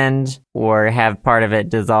Maryland, or have part of it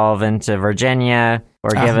dissolve into Virginia, or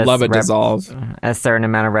give us dissolve a certain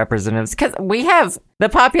amount of representatives, because we have the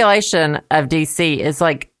population of DC is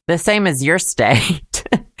like the same as your state.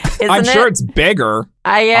 I'm sure it's bigger.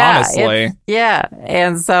 Honestly. Yeah.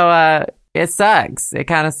 And so it sucks. It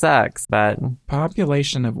kind of sucks. But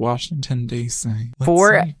population of Washington, D.C.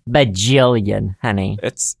 4 bajillion, honey.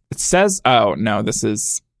 It says, oh, no, this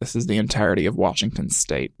is the entirety of Washington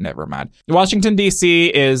state. Never mind. Washington, D.C.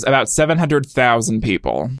 is about 700,000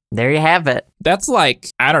 people. There you have it. That's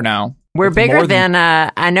like, I don't know. We're bigger than,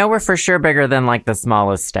 I know we're for sure bigger than like the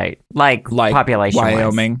smallest state, like population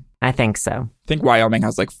Wyoming. I think so. I think Wyoming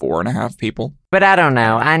has like 4.5 people. But I don't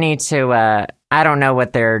know. I need to, I don't know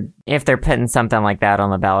if they're putting something like that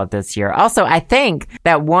on the ballot this year. Also, I think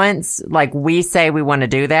that once like we say we want to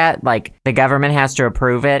do that, like the government has to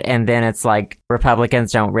approve it. And then it's like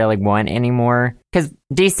Republicans don't really want anymore. Because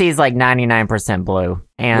DC is like 99% blue.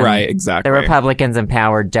 And right, exactly. The Republicans in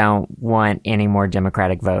power don't want any more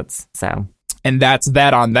Democratic votes. So. And that's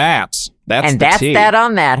that on that. That's that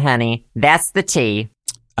on that, honey. That's the tea.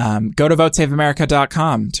 Go to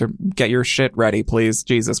votesaveamerica.com to get your shit ready, please.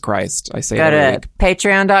 Jesus Christ. I say Go every to week.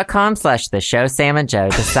 patreon.com/the show Sam and Joe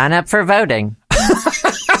to sign up for voting.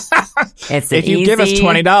 If you give us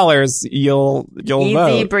 $20, you'll vote.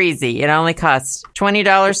 Easy breezy. It only costs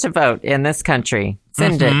 $20 to vote in this country.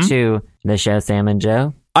 Send it to the show Sam and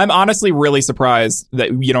Joe. I'm honestly really surprised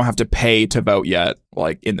that you don't have to pay to vote yet,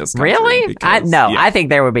 like in this country. Really? I think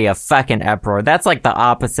there would be a fucking uproar. That's like the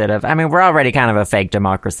opposite of, I mean, we're already kind of a fake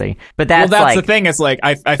democracy, but that's like the thing. It's like,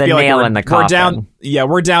 I feel like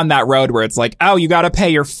we're down that road where it's like, oh, you got to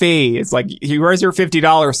pay your fee. It's like, where's your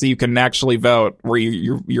 $50 so you can actually vote, where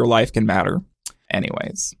your life can matter.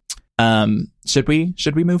 Anyways. Should we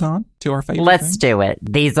move on to our favorite Let's do it.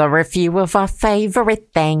 These are a few of our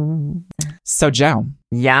favorite things. So, Joe.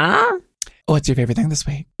 Yeah? What's your favorite thing this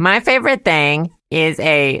week? My favorite thing is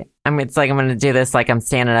I'm going to do this like I'm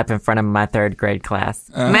standing up in front of my 3rd grade class.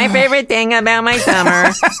 My favorite thing about my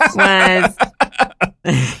summer was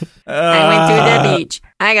I went to the beach.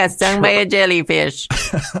 I got stung by a jellyfish.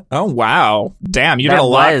 Oh, wow. Damn, you did a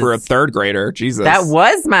lot for a 3rd grader. Jesus. That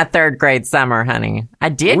was my 3rd grade summer, honey. I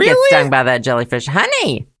did get stung by that jellyfish.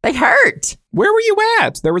 Honey, they hurt. Where were you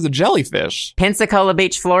at? There was a jellyfish. Pensacola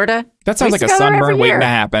Beach, Florida. That sounds like a sunburn waiting to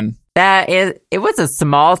happen. It was a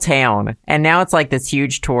small town, and now it's like this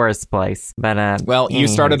huge tourist place. But you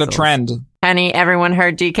started a trend. Honey, everyone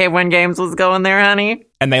heard GK1 Games was going there, honey.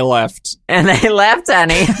 And they left.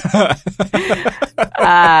 Honey.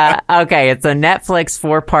 Okay, it's a Netflix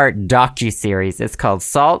 4-part docuseries. It's called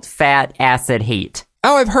Salt, Fat, Acid, Heat.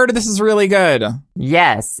 Oh, I've heard this is really good.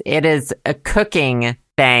 Yes, it is a cooking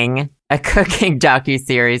thing. A cooking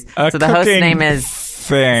docuseries. So the host name is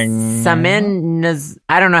Samin.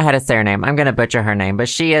 I don't know how to say her name. I'm going to butcher her name, but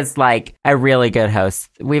she is like a really good host.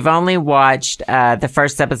 We've only watched the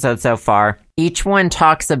first episode so far. Each one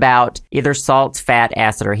talks about either salt, fat,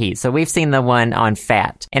 acid, or heat. So we've seen the one on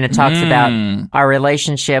fat, and it talks about our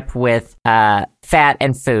relationship with fat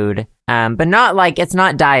and food. But not like, it's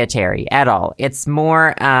not dietary at all. It's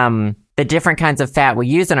more the different kinds of fat we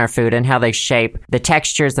use in our food and how they shape the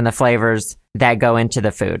textures and the flavors that go into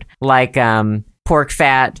the food. Like pork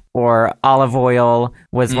fat or olive oil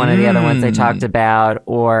was one of the other ones they talked about,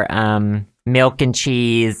 or milk and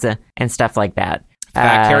cheese and stuff like that.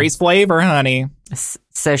 Fat carries flavor, honey.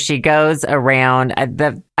 So she goes around. I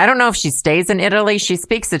don't know if she stays in Italy. She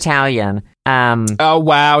speaks Italian. Oh,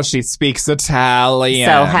 wow. She speaks Italian.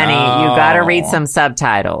 So, honey, you got to read some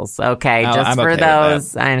subtitles, okay? Oh, Just I'm for okay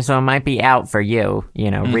those. And so it might be out for you,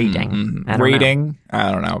 reading. Reading?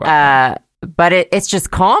 I don't know about that. But it's just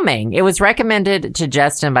calming. It was recommended to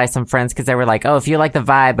Justin by some friends because they were like, oh, if you like the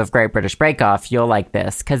vibe of Great British Bake Off, you'll like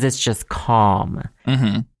this because it's just calm.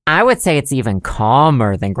 Mm-hmm. I would say it's even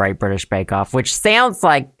calmer than Great British Bake Off, which sounds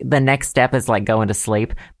like the next step is like going to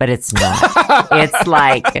sleep, but it's not. It's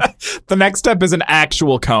like the next step is an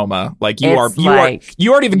actual coma. Like you aren't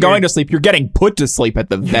even going to sleep. You're getting put to sleep at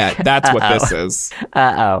the vet. That's what this is.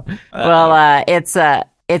 Well,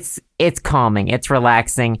 it's calming. It's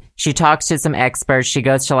relaxing. She talks to some experts. She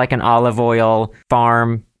goes to like an olive oil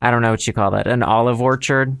farm. I don't know what you call that. An olive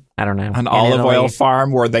orchard? I don't know. An olive oil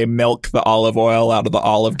farm where they milk the olive oil out of the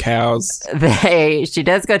olive cows. She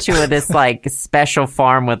does go to this like special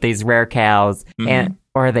farm with these rare cows, or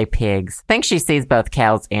are they pigs? I think she sees both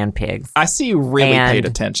cows and pigs. I see you really paid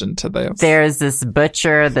attention to this. There's this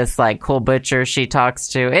butcher, this like cool butcher she talks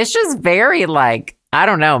to. It's just very like, I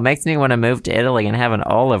don't know, makes me want to move to Italy and have an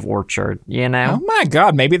olive orchard, you know? Oh my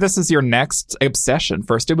God, maybe this is your next obsession.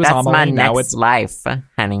 First it was That's Amelie, my now next it's life,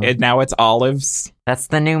 honey. Now it's olives. That's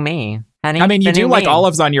the new me, honey. I mean, you do like me.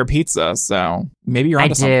 Olives on your pizza, so maybe you're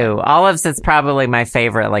onto something. I do. Olives is probably my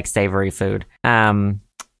favorite, like, savory food.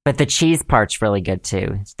 But the cheese part's really good,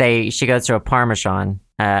 too. She goes to a Parmesan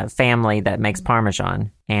family that makes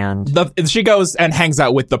Parmesan. And she goes and hangs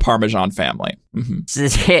out with the Parmesan family.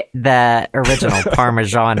 The original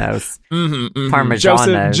Parmesanos.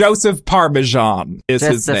 Parmesanos. Joseph Parmesan is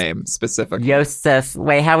his name, specifically. Joseph.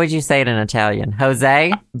 Wait, how would you say it in Italian?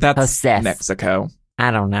 Jose? That's Joseph. Mexico. I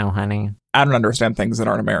don't know, honey. I don't understand things that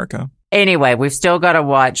aren't America. Anyway, we've still got to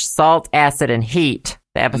watch Salt, Acid, and Heat.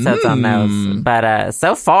 The episodes on those. But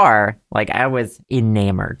so far, like, I was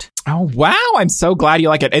enamored. Oh, wow. I'm so glad you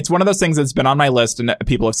like it. It's one of those things that's been on my list and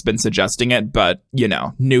people have been suggesting it, but,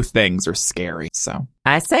 new things are scary. So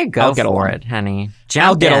I say go for it, honey.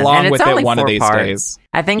 I'll get along with it one of these parts. days.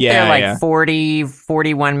 I think they're like 40,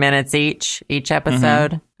 41 minutes each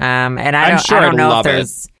episode. And I don't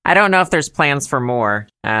know if there's plans for more.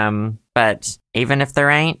 But even if there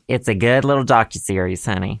ain't, it's a good little docuseries,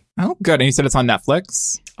 honey. Oh, good. And you said it's on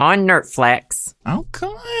Netflix? On Nerdflex. Oh,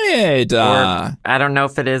 good. I don't know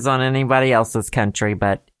if it is on anybody else's country,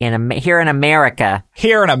 but here in America.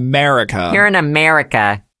 Here in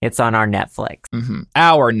America, it's on our Netflix.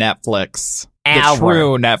 Our Netflix. The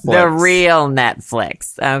true Netflix. The real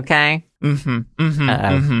Netflix, okay?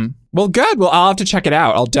 Well, good. Well, I'll have to check it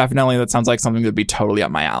out. That sounds like something that would be totally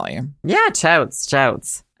up my alley. Yeah,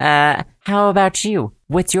 totes. How about you?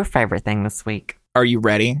 What's your favorite thing this week? Are you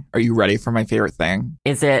ready? Are you ready for my favorite thing?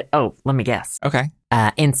 Is it? Oh, let me guess. Okay.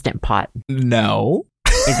 Instant Pot. No.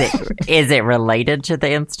 Is it related to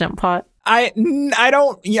the Instant Pot? I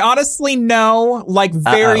don't honestly know, like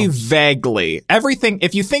very vaguely. Everything,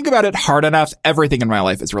 if you think about it hard enough, everything in my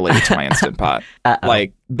life is related to my Instant Pot.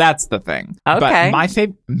 Like, that's the thing. Okay. But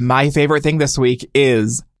my favorite thing this week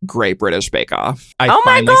is Great British Bake Off. I oh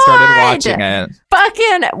finally started watching it.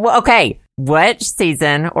 Okay. What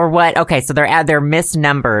season or what? Okay, so they're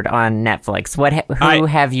misnumbered on Netflix. Who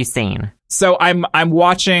have you seen? So I'm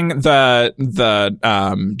watching the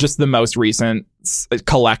just the most recent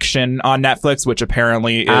collection on Netflix, which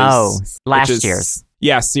apparently is last year's.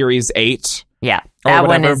 Yeah, series 8. Yeah, that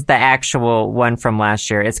one is the actual one from last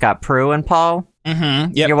year. It's got Prue and Paul.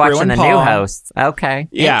 Mm-hmm. Yep, You're watching the new hosts. Okay.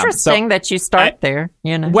 Yeah, interesting that you start there.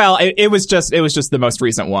 Well, it was just the most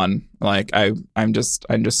recent one. Like I'm just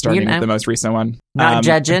starting with the most recent one. Not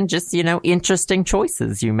judging, just interesting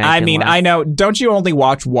choices you make. I mean, I know. Don't you only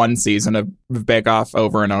watch one season of Bake Off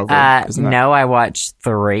over and over? No, I watched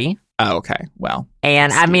 3. Oh, okay. Well,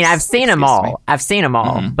 and I mean, I've seen them all.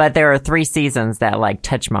 But there are 3 seasons that like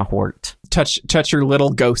touch my heart. Touch your little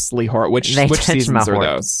ghostly heart. Which seasons are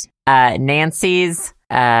those? Nancy's,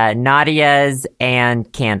 Nadia's,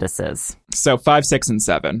 and Candace's. So 5, 6, and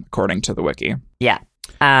 7, according to the wiki. Yeah.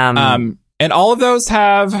 And all of those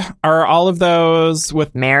are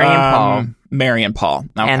with Mary and Paul. Mary and Paul.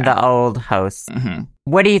 Okay. And the old hosts. Mm-hmm.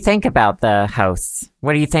 What do you think about the hosts?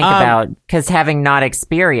 What do you think about, because having not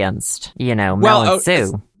experienced, Mel and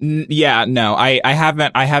Sue? I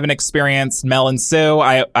haven't experienced Mel and Sue.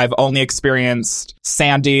 I've only experienced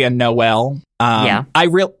Sandy and Noelle.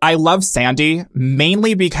 I love Sandy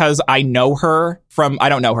mainly because I know her from, I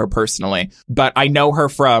don't know her personally, but I know her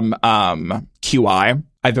from QI.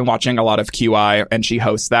 I've been watching a lot of QI, and she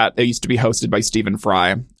hosts that. It used to be hosted by Stephen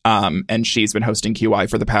Fry. And she's been hosting QI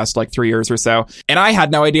for the past 3 years or so. And I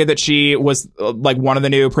had no idea that she was one of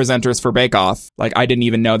the new presenters for Bake Off. I didn't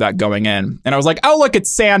even know that going in. And I was like, oh, look,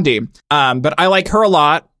 it's Sandy. But I like her a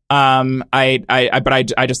lot.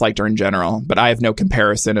 I just liked her in general, but I have no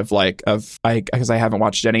comparison because I haven't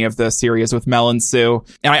watched any of the series with Mel and Sue,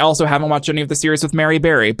 and I also haven't watched any of the series with Mary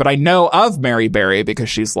Berry, but I know of Mary Berry because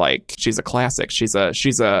she's a classic. She's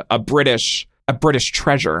a British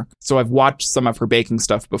treasure. So I've watched some of her baking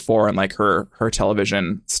stuff before and her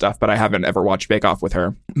television stuff, but I haven't ever watched Bake Off with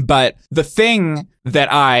her. But the thing that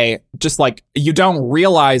I just you don't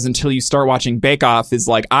realize until you start watching Bake Off is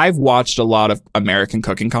I've watched a lot of American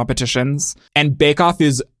cooking competitions, and Bake Off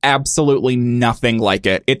is absolutely nothing like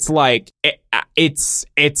it. It's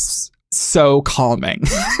so calming.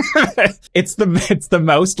 It's the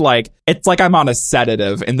most it's like I'm on a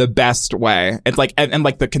sedative in the best way. It's and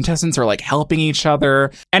the contestants are helping each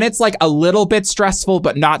other, and it's a little bit stressful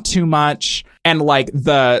but not too much. And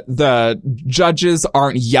the judges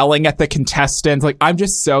aren't yelling at the contestants. I'm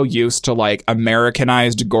just so used to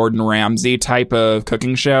Americanized Gordon Ramsay type of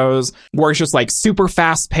cooking shows where it's just super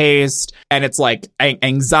fast paced, and it's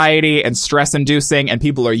anxiety and stress inducing, and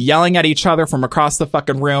people are yelling at each other from across the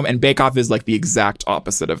fucking room. And Bake Off is the exact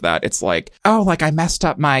opposite of that. It's I messed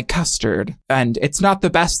up my custard and it's not the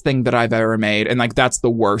best thing that I've ever made. And that's the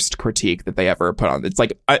worst critique that they ever put on. It's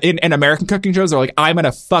in American cooking shows, they're I'm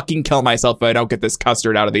gonna fucking kill myself if I don't get this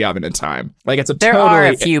custard out of the oven in time. There are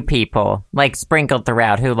a few people sprinkled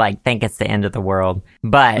throughout who think it's the end of the world,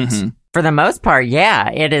 but for the most part,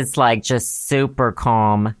 yeah, it is just super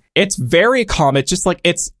calm. It's very calm. It's just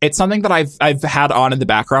it's something that I've had on in the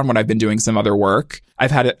background when I've been doing some other work. I've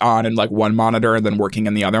had it on in one monitor and then working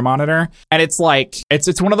in the other monitor. And it's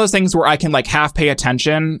it's one of those things where I can half pay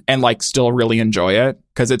attention and still really enjoy it.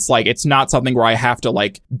 Cause it's not something where I have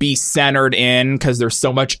to be centered in, cause there's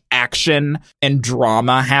so much action and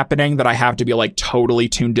drama happening that I have to be totally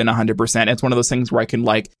tuned in 100%. It's one of those things where I can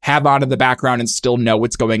have on in the background and still know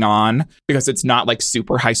what's going on, because it's not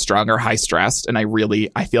super high strung or high stressed. And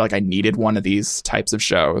I feel I needed one of these types of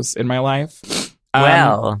shows in my life.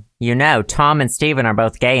 Well, Tom and Steven are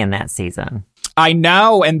both gay in that season. I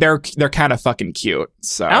know, and they're kind of fucking cute.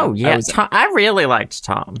 So I really liked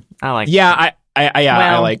Tom. I liked Tom.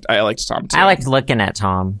 I liked Tom too. I liked looking at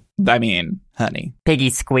Tom. I mean, honey. Piggy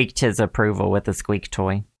squeaked his approval with a squeak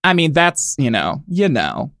toy. I mean, that's, you know.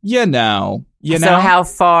 So how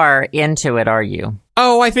far into it are you?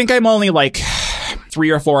 Oh, I think I'm only 3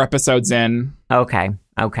 or 4 episodes in. Okay.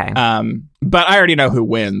 But I already know who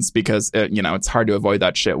wins, because it's hard to avoid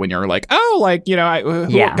that shit when you're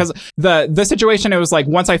because the situation, it was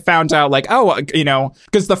once I found out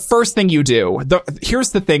because the first thing you do,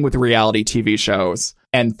 here's the thing with reality TV shows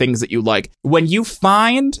and things that you like, when you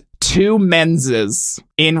find two menses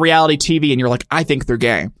in reality TV and you're I think they're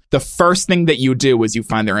gay, the first thing that you do is you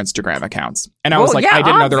find their Instagram accounts. And I was I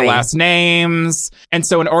didn't know their last names. And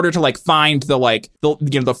so in order to find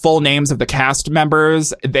the full names of the cast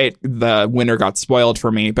members, the winner got spoiled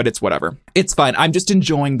for me, but it's whatever. It's fine. I'm just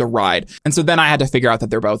enjoying the ride. And so then I had to figure out that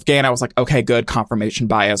they're both gay, and I was okay, good, confirmation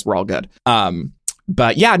bias, we're all good.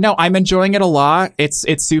 But yeah, no, I'm enjoying it a lot. It's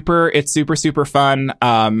super fun.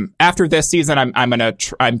 After this season,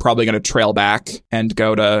 I'm probably gonna trail back and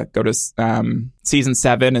go to season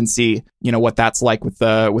 7 and see what that's like with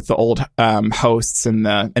the old hosts and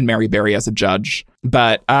Mary Berry as a judge.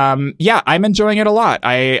 But yeah, I'm enjoying it a lot.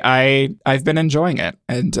 I've been enjoying it.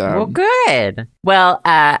 And well, good. Well,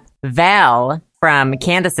 Val from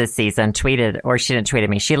Candace's season tweeted, or she didn't tweet at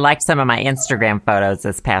me, she liked some of my Instagram photos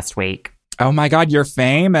this past week. Oh my God, you're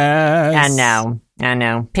famous. I know.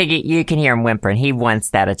 Piggy, you can hear him whimpering. He wants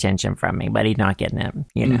that attention from me, but he's not getting it.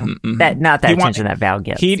 That attention that Val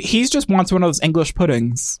gets. He just wants one of those English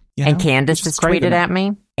puddings. And Candace has tweeted at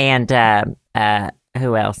me. And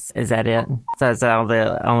who else? Is that it? So is all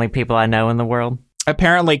the only people I know in the world?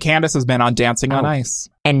 Apparently, Candace has been on Dancing on Ice.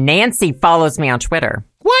 And Nancy follows me on Twitter.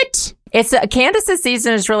 What? Candace's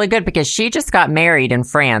season is really good because she just got married in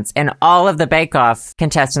France, and all of the Bake Off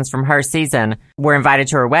contestants from her season were invited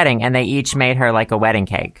to her wedding, and they each made her a wedding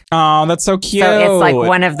cake. Oh, that's so cute. So it's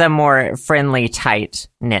one of the more friendly, tight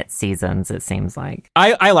knit seasons, it seems like.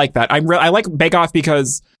 I like that. I like Bake Off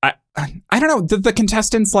because I don't know. The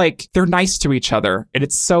contestants, like, they're nice to each other. And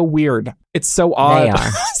it's so weird. It's so odd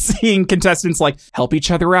seeing contestants, like, help each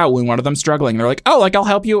other out when one of them's struggling. They're like, oh, like, I'll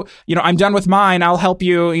help you. You know, I'm done with mine. I'll help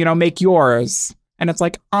you, you know, make yours. And it's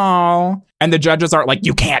like, oh. And the judges aren't like,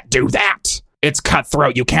 you can't do that. It's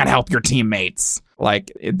cutthroat. You can't help your teammates.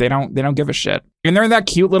 Like, they don't give a shit. And they're in that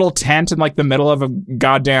cute little tent in, like, the middle of a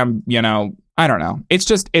goddamn, you know, I don't know.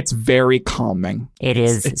 It's very calming.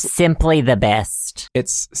 It's simply the best.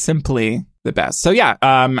 It's simply the best. So yeah,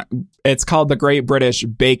 it's called the Great British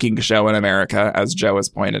Baking Show in America, as Joe has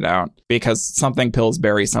pointed out, because something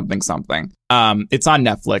Pillsbury, something. It's on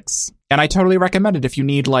Netflix. And I totally recommend it if you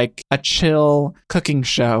need, like, a chill cooking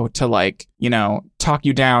show to, like, you know, talk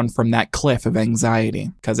you down from that cliff of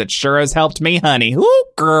anxiety. Because it sure has helped me, honey. Ooh,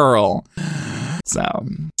 girl. So...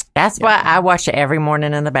 That's why I watch it every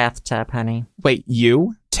morning in the bathtub, honey. Wait,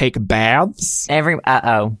 you take baths?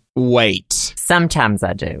 Wait. Sometimes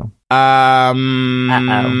I do. Calm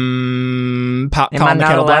the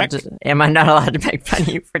kettle black? Am I not allowed to make fun of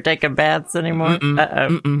you for taking baths anymore?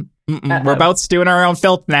 We're both stewing our own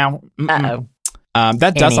filth now.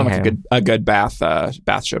 That does sound like a good bath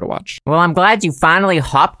show to watch. Well, I'm glad you finally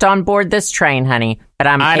hopped on board this train, honey. But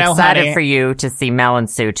I'm excited for you to see Mel and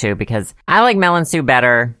Sue, too, because I like Mel and Sue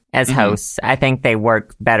better as hosts. I think they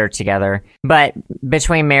work better together. But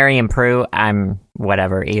between Mary and Prue, I'm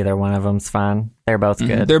whatever. Either one of them's fine. They're both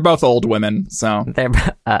good. They're both old women, so.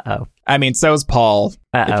 I mean, so's Paul,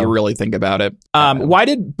 if you really think about it. Why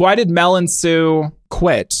did Mel and Sue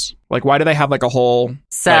quit? Like, why do they have, like, a whole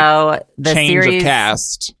the change series, of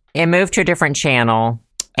cast? It moved to a different channel,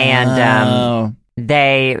 and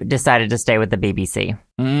they decided to stay with the BBC.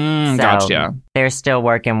 Gotcha. They're still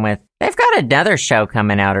working with... They've got another show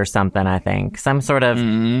coming out or something, I think. Some sort of...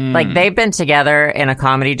 Like, they've been together in a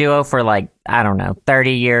comedy duo for, like, I don't know,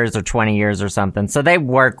 30 years or 20 years or something. So they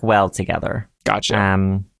work well together.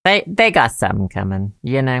 Gotcha. They got something coming,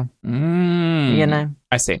 you know? You know?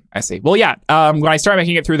 I see. Well, yeah, when I start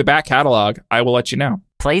making it through the back catalog, I will let you know.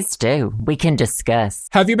 Please do. We can discuss.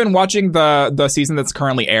 Have you been watching the season that's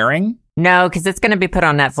currently airing? No, because it's going to be put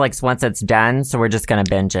on Netflix once it's done, so we're just going to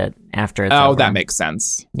binge it after it's over. That makes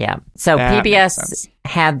sense. Yeah. So PBS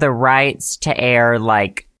had the rights to air,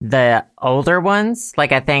 like, the older ones,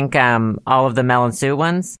 like I think all of the Mel and Sue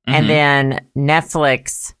ones. And then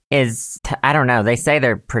Netflix is, I don't know, they say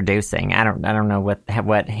they're producing. I don't know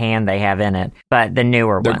what hand they have in it, but the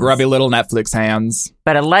newer ones. They're grubby little Netflix hands.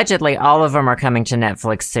 But allegedly, all of them are coming to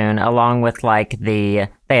Netflix soon, along with, like, they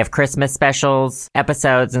have Christmas specials,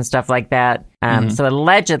 episodes, and stuff like that. So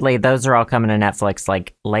allegedly, those are all coming to Netflix,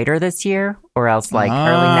 like, later this year, or else, like,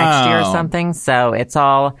 early next year or something. So it's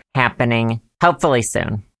all happening, hopefully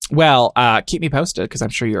soon. Well, keep me posted, because I'm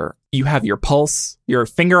sure you have your pulse, your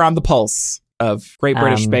finger on the pulse of Great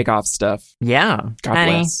British Bake Off stuff. Yeah. God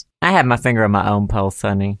honey, bless. I have my finger on my own pulse,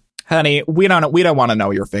 honey. Honey, we don't want to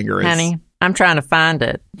know your finger is. Honey, I'm trying to find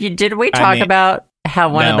it. Did we talk about how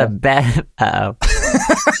one of the best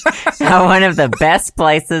how one of the best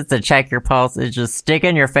places to check your pulse is just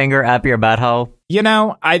sticking your finger up your butthole? You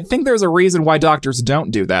know, I think there's a reason why doctors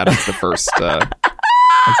don't do that as the first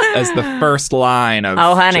as the first line of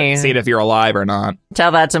honey, see if you're alive or not.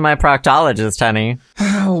 Tell that to my proctologist, honey.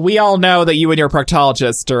 We all know that you and your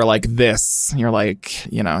proctologist are like this. You're like,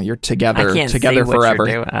 you know, you're together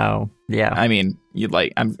forever. Oh, yeah. I mean, you'd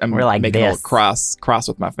like I'm We're like making this. a little cross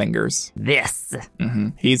with my fingers. This.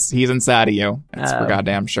 He's inside of you. That's for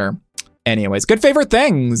goddamn sure. Anyways, good favorite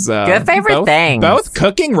things. Things. Both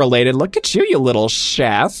cooking related. Look at you, you little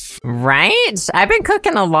chef. Right? I've been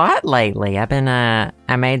cooking a lot lately.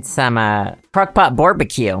 I made some crock-pot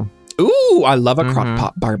barbecue. Ooh, I love a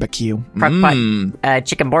crock-pot barbecue. Crock-pot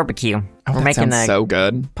chicken barbecue. We're making sounds so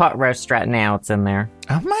good. Pot roast right now. It's in there.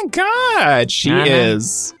 Oh my God. She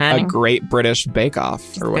is a Great British Bake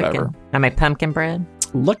Off or whatever. Cooking. I made pumpkin bread.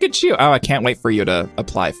 Look at you. Oh, I can't wait for you to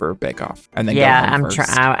apply for Bake Off. And then I'm trying.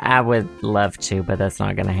 I would love to, but that's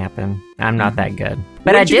not going to happen. I'm not that good.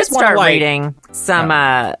 But I did start reading some,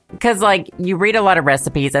 because, like, you read a lot of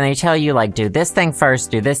recipes and they tell you, like, do this thing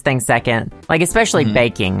first, do this thing second, like, especially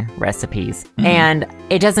baking recipes. And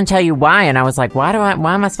it doesn't tell you why. And I was like, why am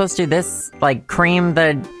I supposed to do this? Like, cream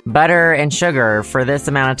the butter and sugar for this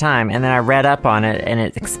amount of time. And then I read up on it and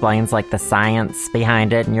it explains, like, the science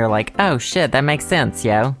behind it. And you're like, oh, shit, that makes sense,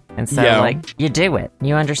 yo. And so, like, you do it.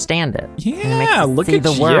 You understand it. Yeah, look at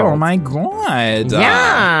you. Oh, my God.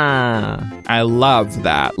 Yeah. I love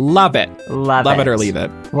that. Love it. Love it or leave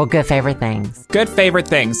it. Well, good favorite things. Good favorite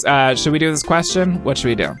things. Should we do this question? What should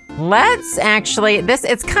we do? Let's actually,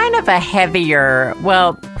 it's kind of a heavier,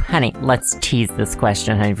 well, honey, let's tease this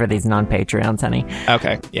question, honey, for these non-Patreons, honey.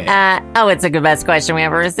 Okay. Yeah. It's the best question we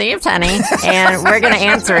ever received, honey. And we're going to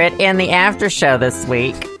answer it in the after show this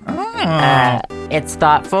week. It's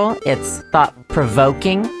thoughtful. It's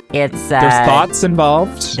thought-provoking. It's there's thoughts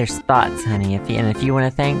involved. There's thoughts, honey. If you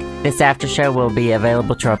want to think, this after show will be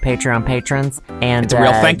available to our Patreon patrons. And it's a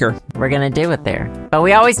real thinker. We're going to do it there. But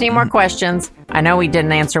we always need more questions. I know we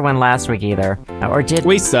didn't answer one last week either. Or did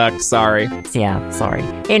we? Suck. Sorry. Yeah, sorry.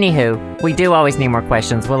 Anywho, we do always need more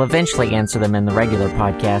questions. We'll eventually answer them in the regular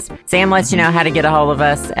podcast. Sam lets you know how to get a hold of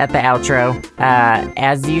us at the outro.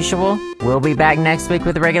 As usual, we'll be back next week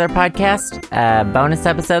with a regular podcast. Bonus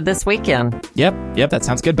episode this weekend. Yep, that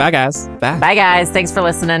sounds good. Bye, guys. Bye, guys. Thanks for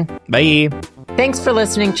listening. Bye. Thanks for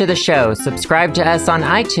listening to the show. Subscribe to us on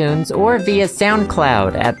iTunes or via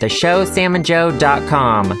SoundCloud at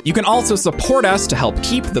theshowsamandjoe.com. You can also support us to help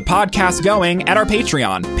keep the podcast going at our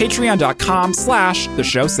Patreon,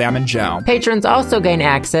 patreon.com/theshowsamandjoe. Patrons also gain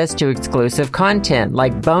access to exclusive content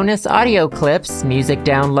like bonus audio clips, music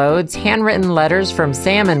downloads, handwritten letters from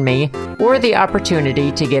Sam and me, or the opportunity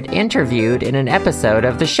to get interviewed in an episode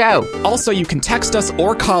of the show. Also, you can text us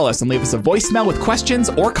or call us and leave us a voicemail with questions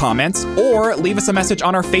or comments, or leave us a message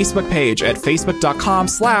on our Facebook page at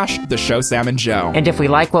facebook.com/theshowsamandjoe. And if we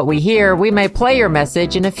like what we hear, we may play your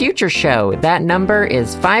message in a future show. That number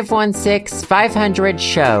is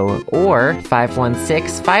 516-500-SHOW or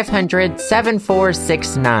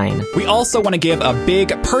 516-500-7469. We also want to give a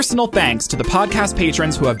big personal thanks to the podcast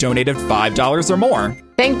patrons who have donated $5 or more.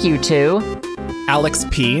 Thank you to Alex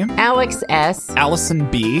P, Alex S, Allison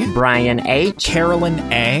B, Brian H, Carolyn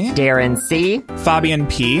A, Darren C, Fabian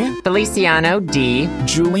P, Feliciano D,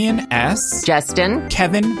 Julian S, Justin,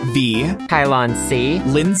 Kevin V, Kylon C,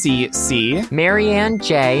 Lindsay C, Marianne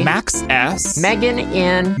J, Max S, Megan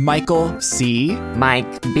N, Michael C,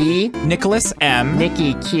 Mike B, Nicholas M,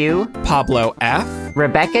 Nikki Q, Pablo F,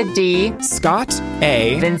 Rebecca D, Scott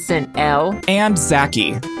A, Vincent L, and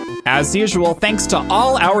Zachy. As usual, thanks to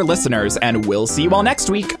all our listeners, and we'll see you all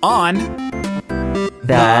next week on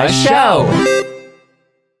The Show.